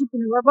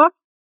entrepreneur book.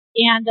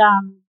 And,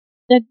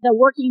 the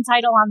working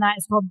title on that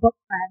is called Book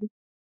Cred.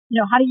 You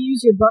know, how to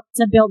use your book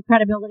to build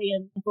credibility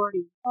and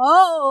authority.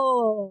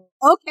 Oh,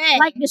 okay.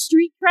 Like the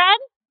street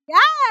cred.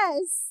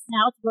 Yes.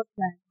 Now it's book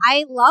cred.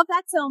 I love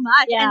that so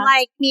much. Yeah. And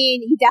like, I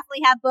mean, you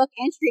definitely have book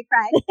and street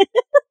cred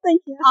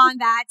Thank you. on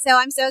that. So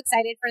I'm so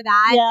excited for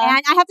that. Yeah.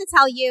 And I have to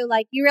tell you,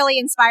 like, you really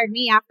inspired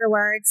me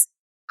afterwards.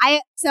 I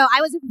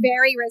was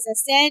very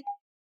resistant,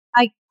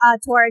 like,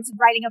 towards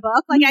writing a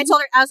book. Like, I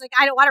told her, I was like,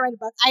 I don't want to write a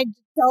book. I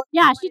don't.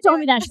 Yeah, she told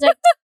me that. She's like,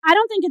 I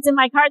don't think it's in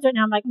my cards right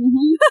now. I'm like,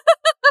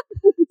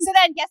 So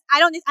then, yes, I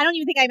don't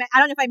even think I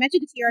don't know if I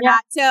mentioned it to you or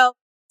not. So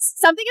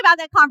something about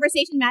that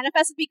conversation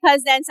manifested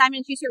because then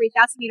Simon & Schuster reached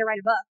out to me to write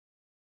a book.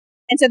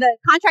 And so the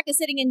contract is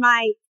sitting in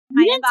my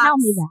you didn't inbox tell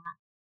me that.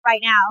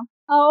 right now.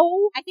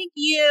 Oh, I think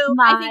your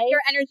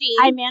energy.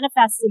 I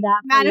manifested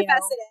that.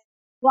 Manifested it.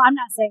 Well, I'm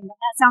not saying that.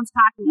 That sounds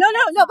cocky. No,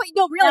 but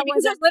no, really,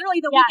 because it was literally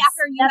the week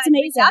after you guys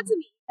reached out to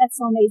me. That's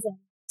so amazing.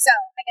 So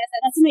I guess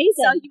that's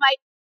amazing. So you might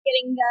be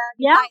getting the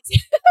points.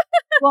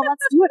 Well,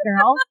 let's do it,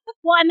 girl.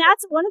 Well, and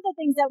that's one of the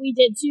things that we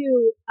did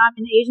too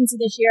in the agency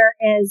this year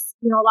is,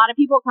 you know, a lot of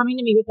people coming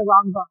to me with the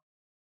wrong book.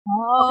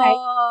 Oh. Okay.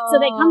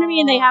 So they come to me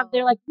and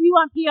they're like, we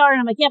want PR.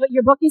 And I'm like, yeah, but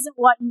your book isn't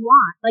what you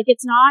want. Like,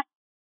 it's not.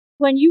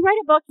 When you write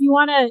a book, you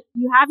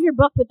have your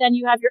book, but then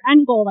you have your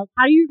end goal. Like,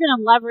 how are you going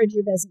to leverage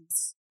your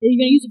business? Are you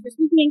going to use it for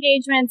speaking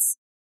engagements?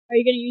 Are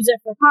you going to use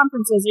it for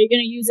conferences? Are you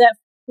going to use it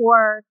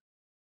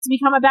to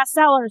become a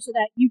bestseller so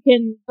that you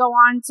can go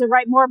on to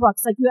write more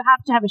books? Like, you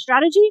have to have a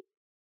strategy.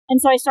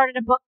 And so I started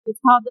a book. It's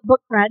called the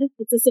Book Cred.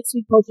 It's a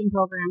 6-week coaching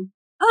program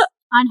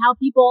on how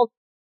people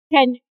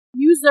can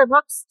use their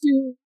books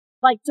to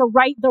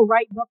write the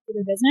right book for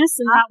their business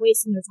and not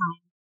wasting their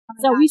time.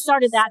 So we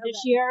started that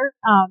this year.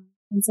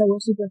 And so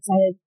we're super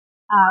excited.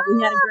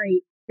 We had a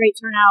great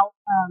turnout.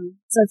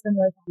 So it's been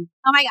really fun.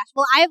 Oh my gosh.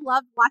 Well, I've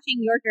loved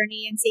watching your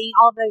journey and seeing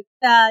all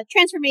the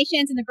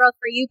transformations and the growth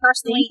for you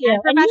personally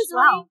and professionally. And you as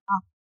well.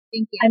 Oh,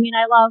 thank you. I mean,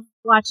 I love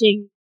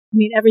watching,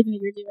 everything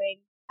that you're doing.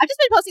 I've just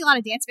been posting a lot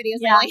of dance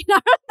videos lately.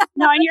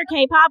 No, and your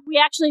K-pop,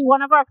 one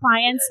of our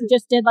clients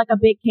just did like a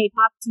big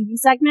K-pop TV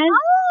segment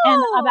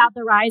and about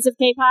the rise of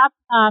K-pop.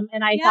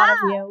 And I thought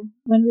of you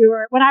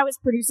when I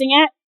was producing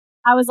it.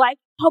 I was like,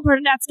 oh,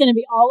 Bernadette's going to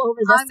be all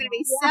over this. I'm going to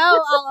be so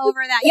all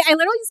over that. Yeah, I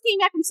literally just came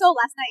back from Seoul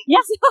last night.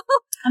 Yeah.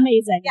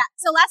 Amazing. Yeah.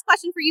 So last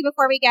question for you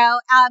before we go.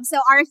 So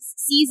our this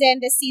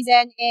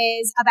season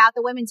is about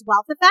the women's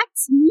wealth effect.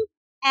 Mm-hmm.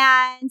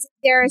 And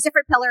there's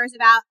different pillars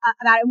about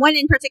it. One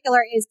in particular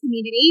is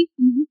community.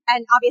 Mm-hmm.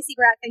 And obviously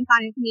we're at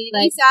FinCon and community.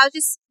 Right. So I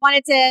just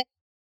wanted to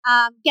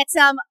get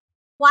some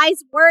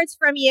wise words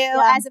from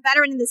you as a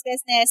veteran in this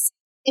business.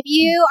 If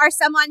you are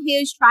someone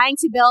who's trying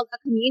to build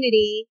a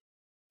community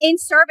in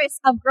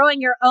service of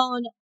growing your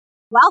own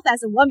wealth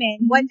as a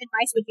woman, what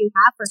advice would you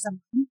have for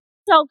someone?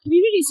 So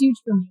community is huge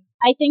for me.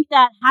 I think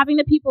that having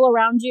the people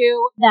around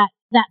you that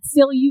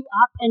fill you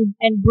up and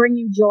bring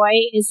you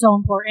joy is so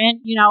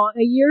important.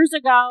 Years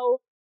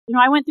ago,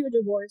 I went through a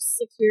divorce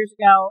 6 years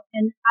ago,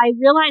 and I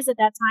realized at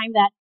that time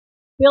that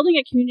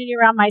building a community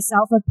around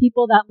myself of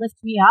people that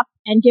lift me up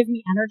and give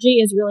me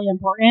energy is really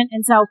important.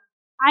 And so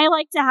I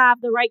like to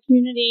have the right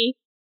community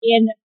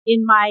in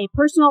my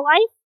personal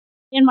life,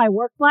 in my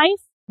work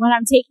life, when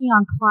I'm taking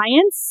on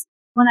clients,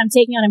 when I'm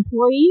taking on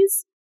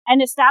employees,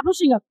 and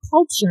establishing a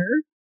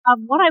culture of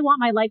what I want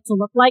my life to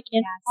look like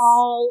in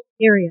all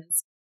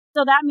areas.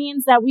 So that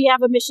means that we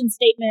have a mission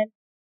statement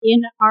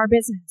in our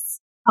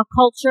business, a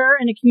culture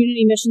and a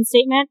community mission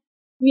statement.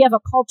 We have a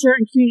culture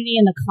and community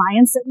in the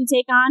clients that we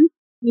take on.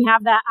 We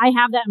have that. I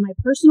have that in my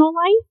personal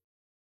life.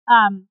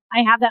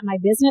 I have that in my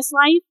business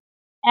life.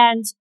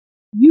 And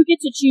you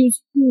get to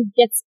choose who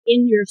gets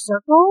in your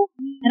circle.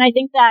 And I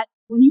think that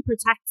when you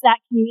protect that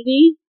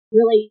community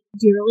really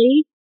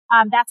dearly,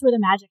 that's where the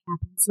magic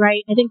happens,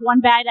 right? I think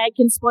one bad egg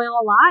can spoil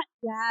a lot.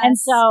 Yes. And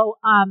so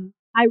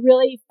I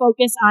really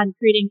focus on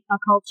creating a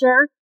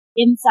culture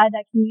inside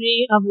that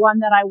community of one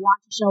that I want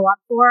to show up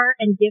for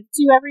and give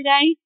to every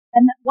day,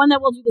 and one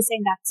that will do the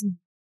same back to me.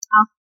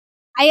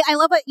 I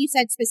love what you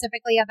said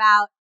specifically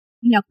about,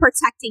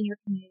 protecting your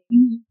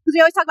community. Because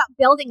we always talk about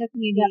building a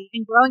community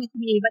and growing a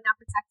community, but not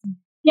protecting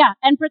it. Yeah,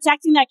 and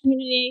protecting that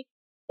community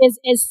is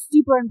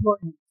super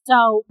important.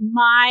 So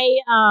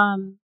my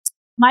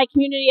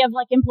community of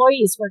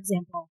employees, for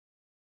example,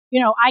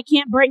 I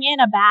can't bring in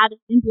a bad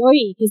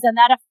employee because then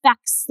that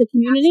affects the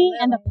community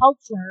and the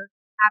culture.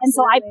 Absolutely. And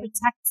so I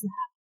protect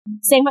that.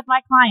 Same with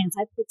my clients.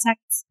 I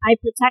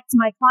protect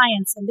my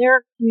clients and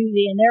their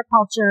community and their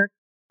culture.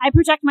 I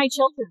protect my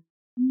children.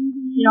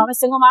 Mm-hmm. I'm a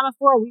single mom of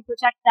 4. We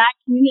protect that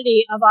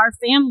community of our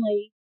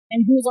family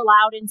and who's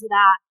allowed into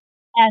that.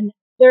 And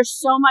there's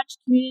so much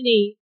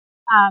community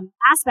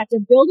aspect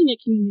of building a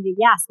community,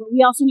 yes, but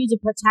we also need to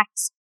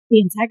protect the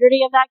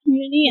integrity of that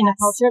community and the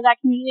culture of that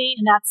community,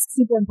 and that's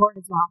super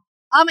important as well.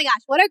 Oh my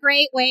gosh, what a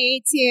great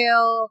way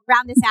to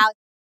round this out.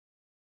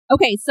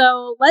 Okay,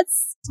 so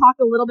let's talk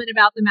a little bit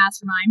about the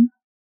mastermind.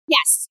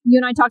 Yes. You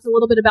and I talked a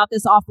little bit about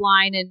this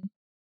offline and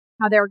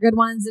how there are good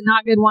ones and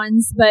not good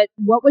ones, but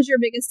what was your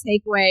biggest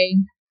takeaway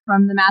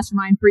from the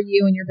mastermind for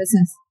you and your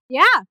business?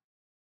 Yeah.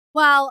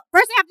 Well,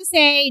 first I have to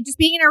say, just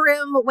being in a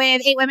room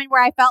with 8 women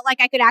where I felt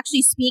like I could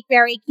actually speak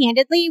very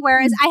candidly,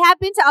 whereas I have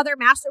been to other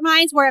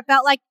masterminds where it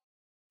felt like,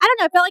 I don't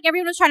know, it felt like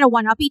everyone was trying to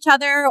one-up each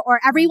other or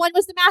everyone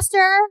was the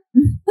master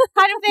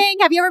kind of thing.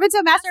 Have you ever been to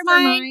a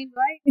mastermind?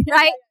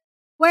 Right?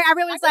 Where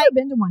everyone's I've never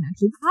been to one,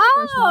 actually. This is the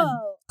first one.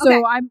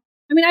 Okay. So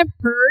I've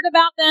heard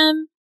about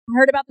them. I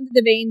heard about them to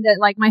the vein that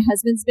like my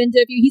husband's been to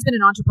a few. He's been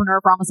an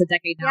entrepreneur for almost a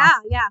decade now.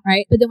 Yeah.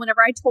 Right. But then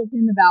whenever I told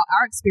him about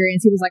our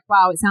experience, he was like,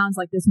 wow, it sounds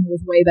like this one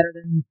was way better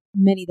than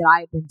many that I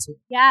had been to.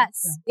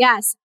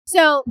 Yes.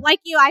 So like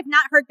you, I've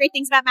not heard great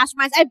things about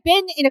masterminds. I've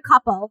been in a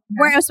couple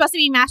where it was supposed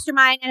to be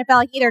mastermind and it felt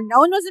like either no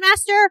one was a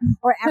master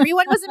or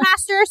everyone was a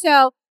master.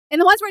 So in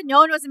the ones where no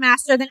one was a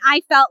master, then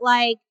I felt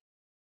like,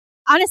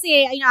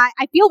 honestly,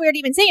 I feel weird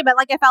even saying it, but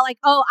like I felt like,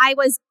 oh, I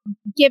was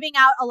giving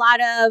out a lot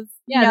of,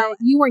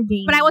 you weren't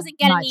gaining, but I wasn't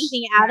getting much.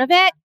 anything out of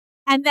it.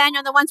 And then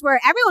on the ones where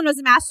everyone was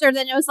a master,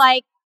 then it was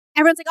like,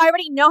 everyone's like, oh, I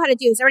already know how to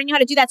do this. I already know how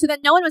to do that. So then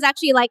no one was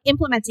actually like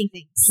implementing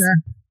things.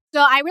 Sure.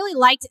 So I really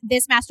liked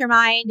this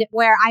mastermind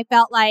where I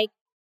felt like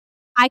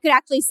I could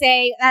actually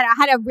say that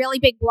I had a really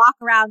big block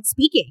around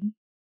speaking.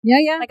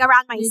 Yeah. Like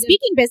around my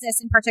speaking business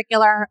in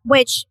particular,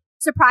 which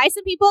surprised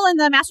some people in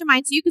the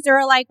mastermind too, because they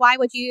were like, why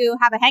would you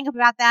have a hang up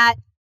about that?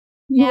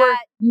 You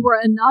were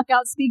a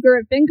knockout speaker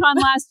at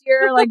FinCon last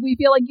year. Like, we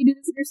feel like you do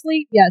this in your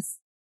sleep. Yes.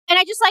 And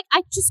I just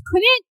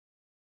couldn't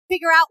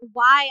figure out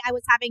why I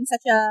was having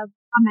such a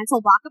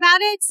mental block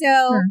about it.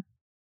 So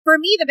for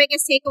me, the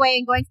biggest takeaway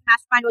in going to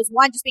Mastermind was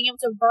one, just being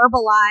able to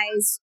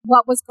verbalize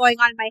what was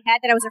going on in my head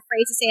that I was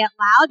afraid to say out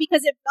loud,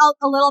 because it felt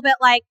a little bit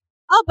like,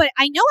 oh, but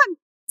I know I'm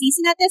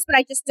decent at this, but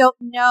I just don't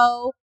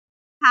know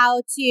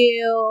how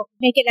to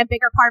make it a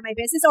bigger part of my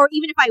business, or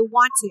even if I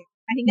want to.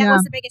 I think that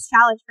was the biggest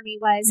challenge for me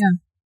was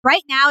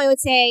right now I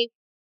would say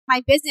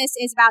my business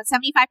is about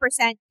 75%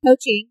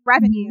 coaching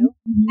revenue,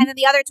 and then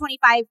the other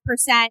 25%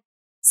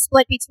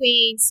 split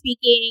between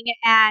speaking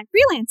and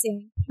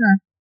freelancing. Sure.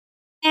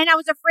 And I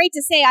was afraid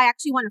to say I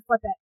actually want to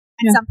flip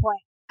it at some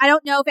point. I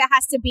don't know if it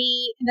has to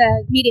be in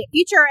the immediate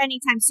future or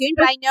anytime soon,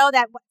 but I know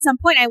that at some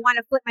point I want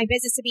to flip my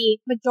business to be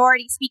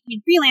majority speaking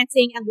and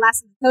freelancing and less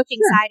on the coaching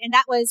side. And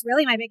that was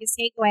really my biggest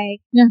takeaway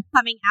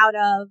coming out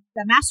of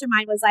the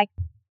mastermind, was like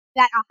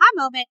that aha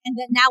moment. And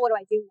then now what do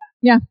I do?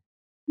 Yeah.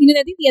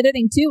 I think the other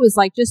thing too is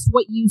like just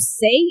what you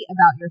say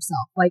about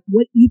yourself, like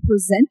what you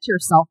present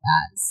yourself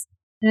as.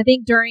 And I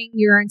think during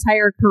your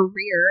entire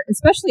career,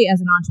 especially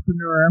as an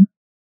entrepreneur,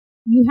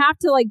 you have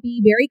to like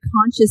be very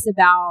conscious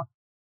about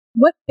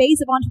what phase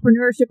of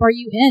entrepreneurship are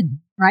you in,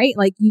 right?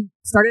 Like you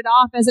started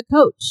off as a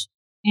coach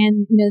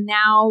and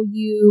now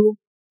you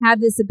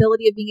have this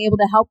ability of being able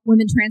to help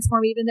women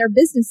transform even their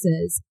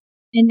businesses.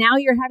 And now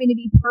you're having to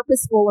be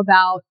purposeful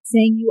about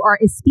saying you are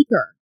a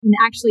speaker and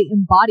actually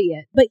embody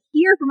it. But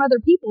hear from other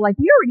people, like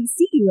we already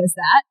see you as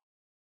that,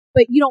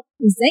 but you don't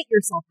present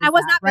yourself as I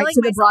was that, not billing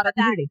to the myself broader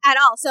at that community at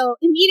all. So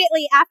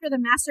immediately after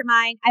the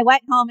mastermind, I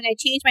went home and I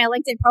changed my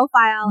LinkedIn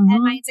profile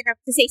and my Instagram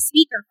to say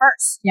speaker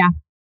first. Yeah.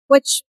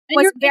 Which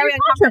was very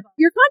uncomfortable.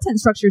 Your content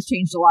structure has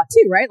changed a lot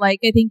too, right?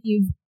 Like I think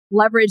you've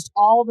leveraged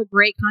all the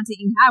great content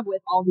you have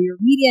with all of your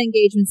media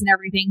engagements and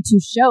everything to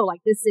show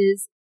like this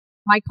is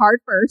my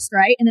card first,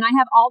 right? And then I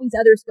have all these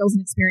other skills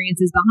and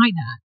experiences behind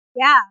that.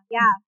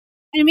 Yeah.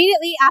 And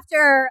immediately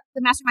after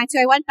the mastermind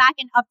too, I went back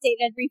and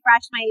updated,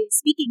 refreshed my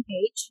speaking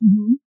page,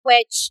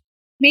 which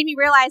made me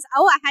realize,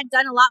 I had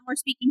done a lot more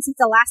speaking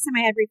since the last time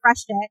I had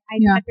refreshed it.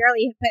 I had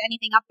barely put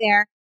anything up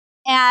there.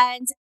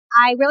 And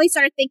I really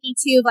started thinking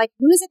too, like,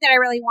 who is it that I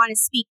really want to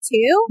speak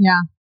to?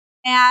 Yeah.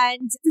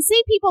 And the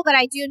same people that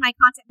I do in my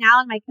content now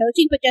and my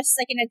coaching, but just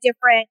like in a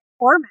different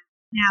format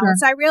now.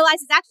 Sure. So I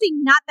realized it's actually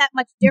not that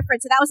much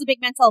different. So that was a big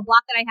mental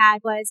block that I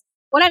had, was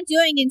what I'm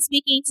doing in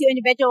speaking to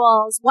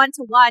individuals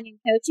one-to-one in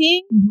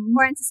coaching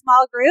or into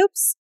small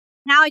groups.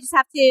 Now I just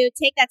have to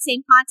take that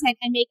same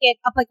content and make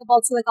it applicable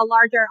to like a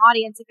larger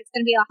audience. If it's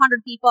going to be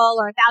 100 people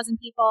or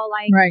 1,000 people,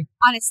 like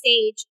on a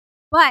stage.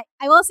 But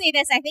I will say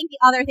this, I think the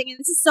other thing, and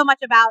this is so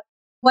much about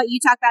what you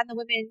talk about in the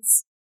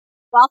women's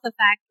wealth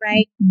effect,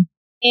 right?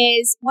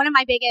 Is one of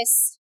my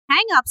biggest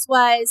hangups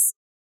was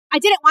I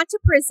didn't want to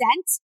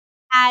present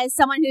as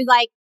someone who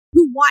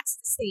wants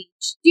the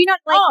stage. Do you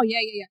know, like,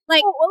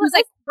 like, who's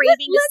like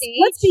braving the stage?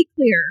 Let's be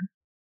clear.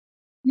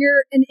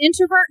 You're an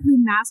introvert who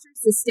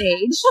masters the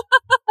stage.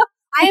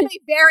 I am a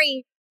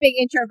very big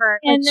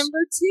introvert. And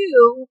number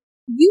two,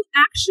 you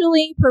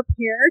actually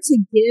prepare to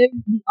give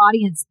the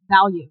audience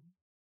value.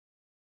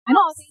 I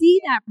don't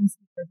see that from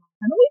speakers.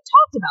 I know we've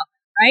talked about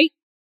that, right?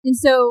 And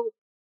so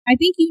I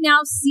think you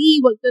now see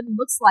what good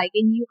looks like,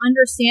 and you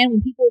understand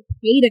when people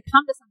pay to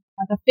come to something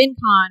like a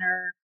FinCon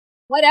or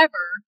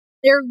whatever,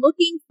 they're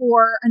looking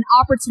for an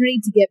opportunity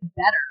to get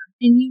better.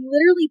 And you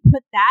literally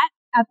put that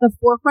at the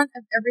forefront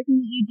of everything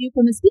that you do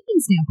from a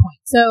speaking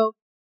standpoint. So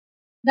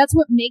That's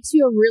what makes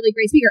you a really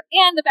great speaker.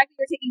 And the fact that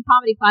you're taking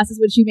comedy classes,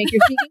 which you make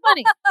your speaking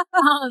money.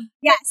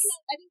 Yes.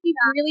 I think you've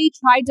really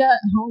tried to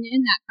hone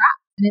in that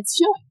craft, and it's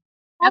showing.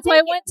 That's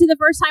why I went to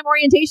the first time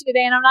orientation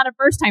today, and I'm not a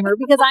first timer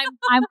because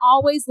I'm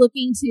always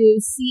looking to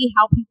see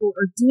how people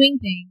are doing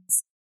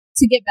things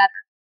to get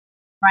better.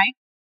 Right?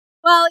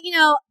 Well,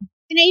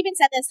 and I even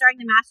said this during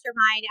the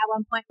mastermind at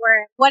one point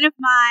where one of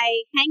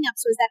my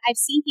hangups was that I've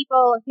seen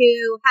people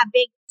who have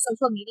big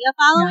social media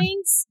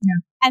followings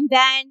and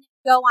then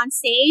go on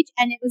stage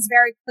and it was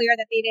very clear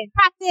that they didn't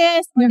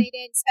practice or they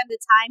didn't spend the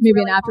time maybe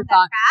to really an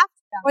afterthought craft,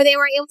 or they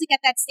were able to get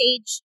that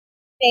stage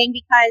thing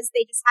because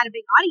they just had a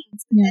big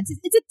audience.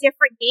 It's a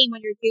different game when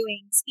you're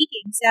doing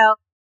speaking. So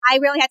I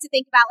really had to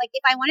think about, like,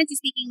 if I want to do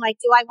speaking, like,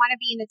 do I want to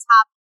be in the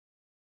top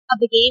of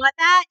the game at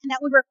that? And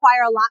that would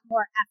require a lot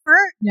more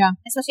effort,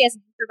 especially as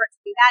an introvert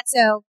to do that.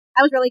 So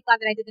I was really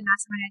glad that I did the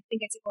mastermind. I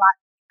think I took a lot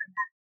from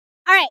that.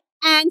 All right.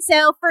 And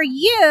so for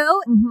you,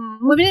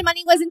 Women in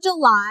Money was in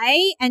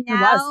July, and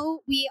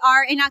now we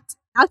are in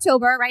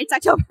October, right? It's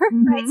October,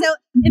 right? So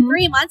in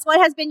 3 months,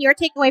 what has been your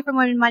takeaway from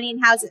Women in Money,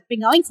 and how's it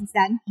been going since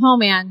then? Oh,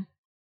 man.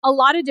 A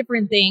lot of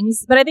different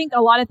things, but I think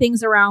a lot of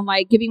things around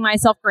like giving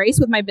myself grace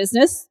with my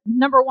business.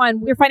 Number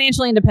one, we're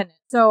financially independent.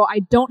 So I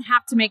don't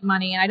have to make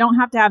money and I don't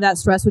have to have that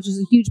stress, which is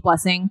a huge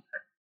blessing.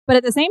 But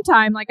at the same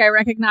time, like I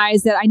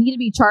recognize that I need to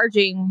be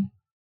charging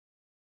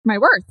my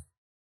worth.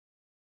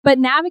 But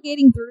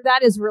navigating through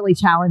that is really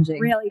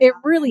challenging. It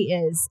really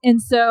is.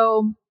 And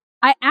so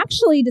I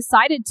actually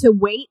decided to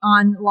wait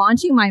on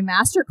launching my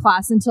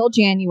masterclass until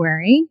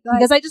January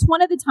because I just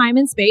wanted the time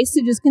and space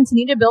to just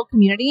continue to build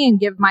community and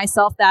give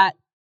myself that,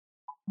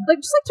 like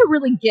to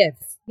really give.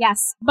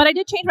 Yes. But I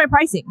did change my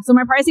pricing. So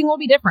my pricing will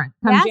be different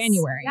come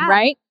January,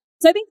 right?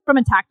 So I think from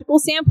a tactical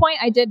standpoint,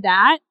 I did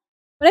that.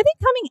 But I think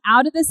coming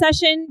out of the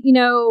session,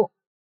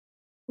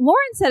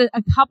 Lauren said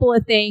a couple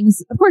of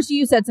things. Of course,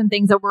 you said some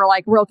things that were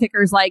like real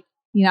kickers, like,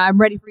 I'm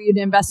ready for you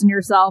to invest in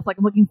yourself. Like,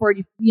 I'm looking forward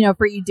to,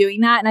 for you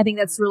doing that. And I think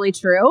that's really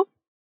true.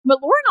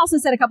 But Lauren also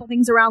said a couple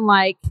things around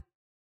like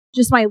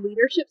just my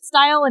leadership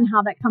style and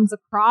how that comes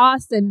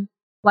across, and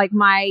like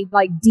my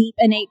like deep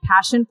innate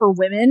passion for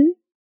women,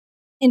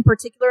 in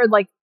particular,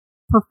 like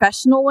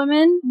professional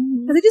women,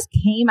 because I just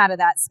came out of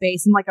that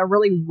space in like a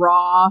really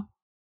raw.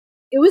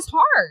 It was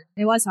hard.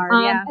 It was hard,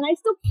 And I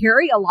still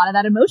carry a lot of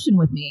that emotion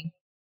with me.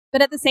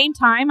 But at the same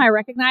time, I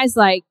recognize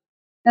like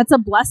that's a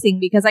blessing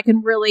because I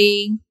can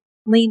really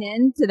lean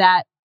into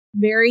that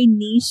very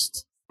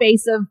niched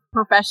space of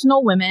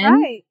professional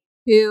women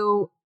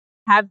who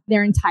have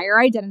their entire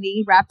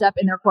identity wrapped up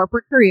in their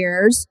corporate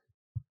careers,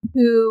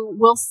 who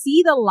will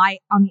see the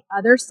light on the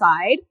other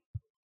side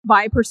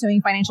by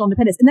pursuing financial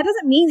independence. And that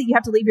doesn't mean that you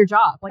have to leave your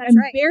job. Like, I'm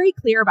very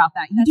clear about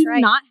that. You do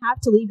not have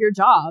to leave your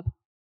job.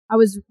 I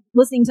was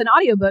listening to an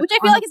audiobook. Which I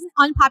feel like is an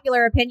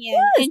unpopular opinion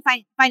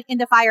in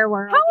the FIRE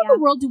world. How in the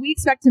world do we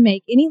expect to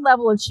make any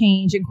level of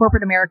change in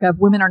corporate America if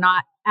women are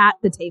not at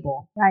the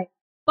table? Right.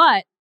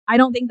 But I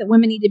don't think that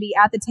women need to be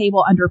at the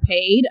table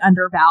underpaid,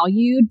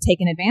 undervalued,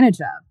 taken advantage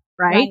of.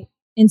 Right?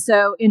 And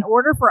so in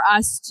order for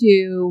us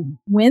to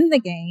win the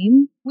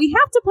game, we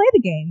have to play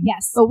the game.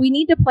 Yes. But we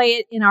need to play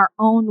it in our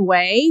own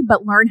way,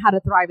 but learn how to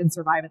thrive and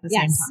survive at the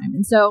same time.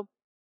 And so,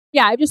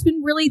 I've just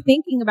been really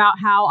thinking about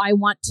how I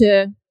want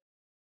to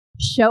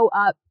show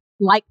up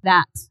like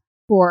that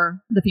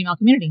for the female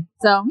community.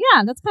 So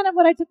that's kind of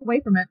what I took away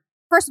from it.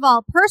 SupFirst of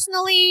all,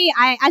 personally,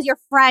 as your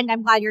friend,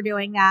 I'm glad you're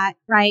doing that,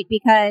 right?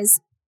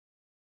 Because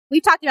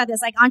we've talked about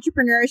this, like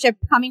entrepreneurship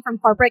coming from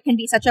corporate can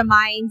be such a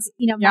mind,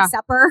 mess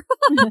upper.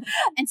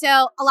 And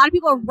so a lot of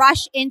people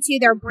rush into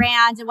their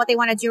brands and what they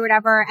want to do or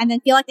whatever, and then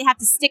feel like they have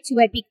to stick to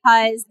it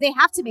because they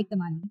have to make the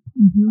money.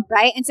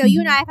 Right. And so you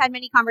and I have had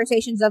many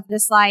conversations of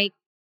this, like,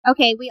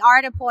 okay, we are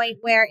at a point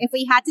where if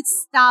we had to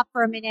stop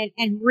for a minute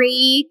and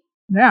rebrand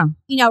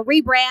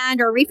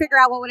or refigure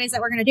out what it is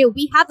that we're going to do,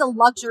 we have the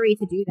luxury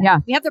to do that. Yeah.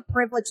 We have the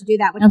privilege to do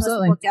that, which most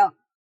people don't.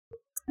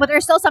 But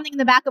there's still something in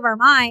the back of our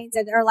minds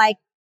that are like,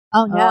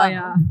 oh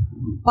no,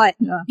 but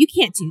you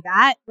can't do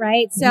that,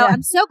 right? So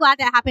I'm so glad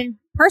that happened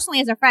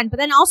personally as a friend, but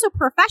then also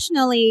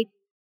professionally.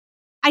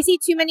 I see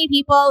too many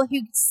people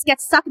who get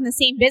stuck in the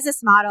same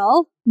business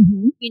model,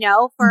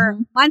 for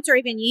months or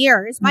even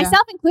years,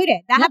 myself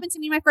included. That happened to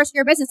me in my first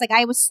year of business. Like,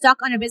 I was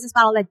stuck on a business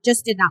model that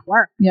just did not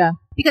work. Yeah.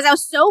 Because I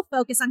was so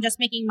focused on just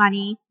making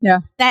money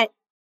that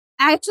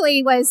I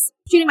actually was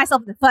shooting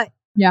myself in the foot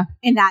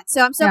in that.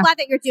 So I'm so glad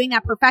that you're doing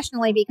that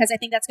professionally, because I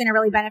think that's going to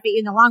really benefit you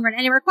in the long run.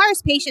 And it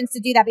requires patience to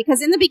do that,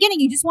 because in the beginning,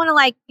 you just want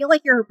to feel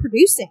like you're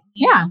producing.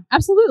 You know?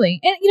 Absolutely.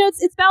 And,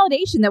 it's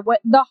validation that what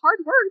the hard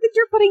work that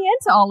you're putting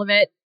into all of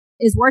it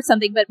is worth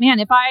something. But man,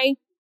 if I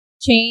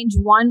change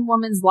one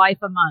woman's life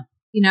a month,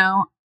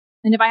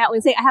 and if I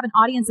have an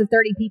audience of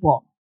 30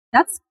 people,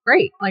 that's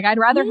great. Like, I'd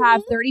rather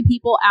have 30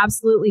 people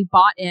absolutely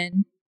bought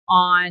in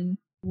on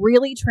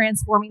really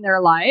transforming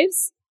their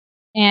lives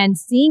and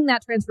seeing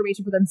that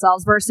transformation for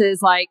themselves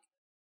versus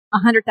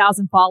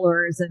 100,000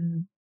 followers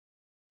and,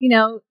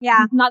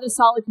 not a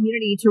solid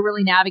community to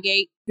really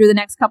navigate through the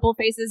next couple of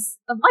phases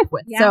of life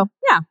with. So,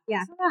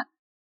 Yeah. So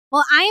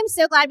Well, I am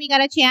so glad we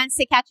got a chance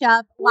to catch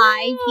up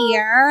live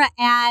here.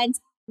 And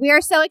we are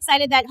so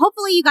excited that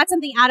hopefully you got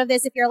something out of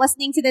this if you're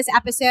listening to this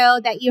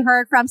episode, that you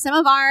heard from some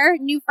of our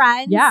new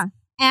friends. Yeah.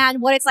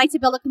 And what it's like to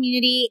build a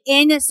community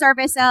in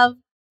service of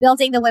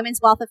building the women's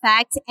wealth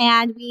effect.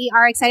 And we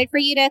are excited for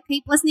you to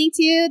keep listening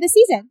to the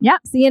season. Yeah.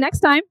 See you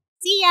next time.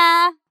 See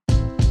ya.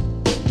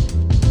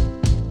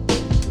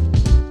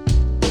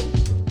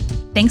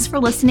 Thanks for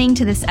listening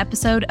to this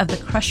episode of the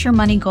Crush Your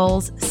Money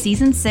Goals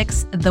Season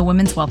 6, The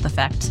Women's Wealth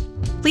Effect.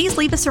 Please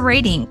leave us a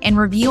rating and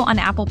review on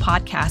Apple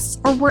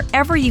Podcasts or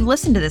wherever you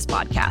listen to this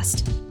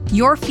podcast.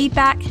 Your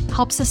feedback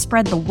helps us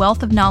spread the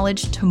wealth of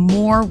knowledge to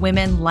more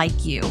women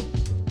like you.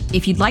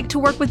 If you'd like to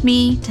work with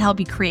me to help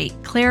you create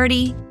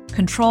clarity,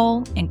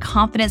 control, and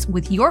confidence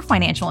with your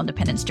financial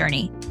independence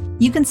journey,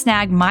 you can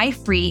snag my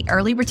free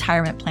early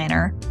retirement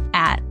planner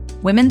at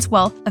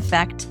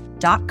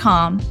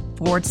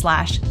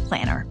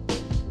womenswealtheffect.com/planner.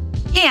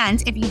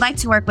 And if you'd like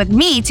to work with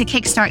me to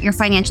kickstart your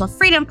financial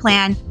freedom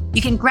plan,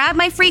 you can grab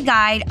my free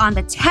guide on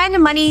the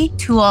 10 money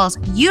tools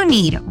you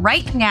need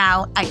right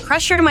now at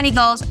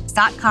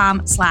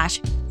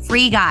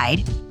crushyourmoneygoals.com/free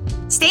guide.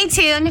 Stay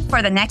tuned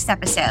for the next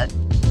episode.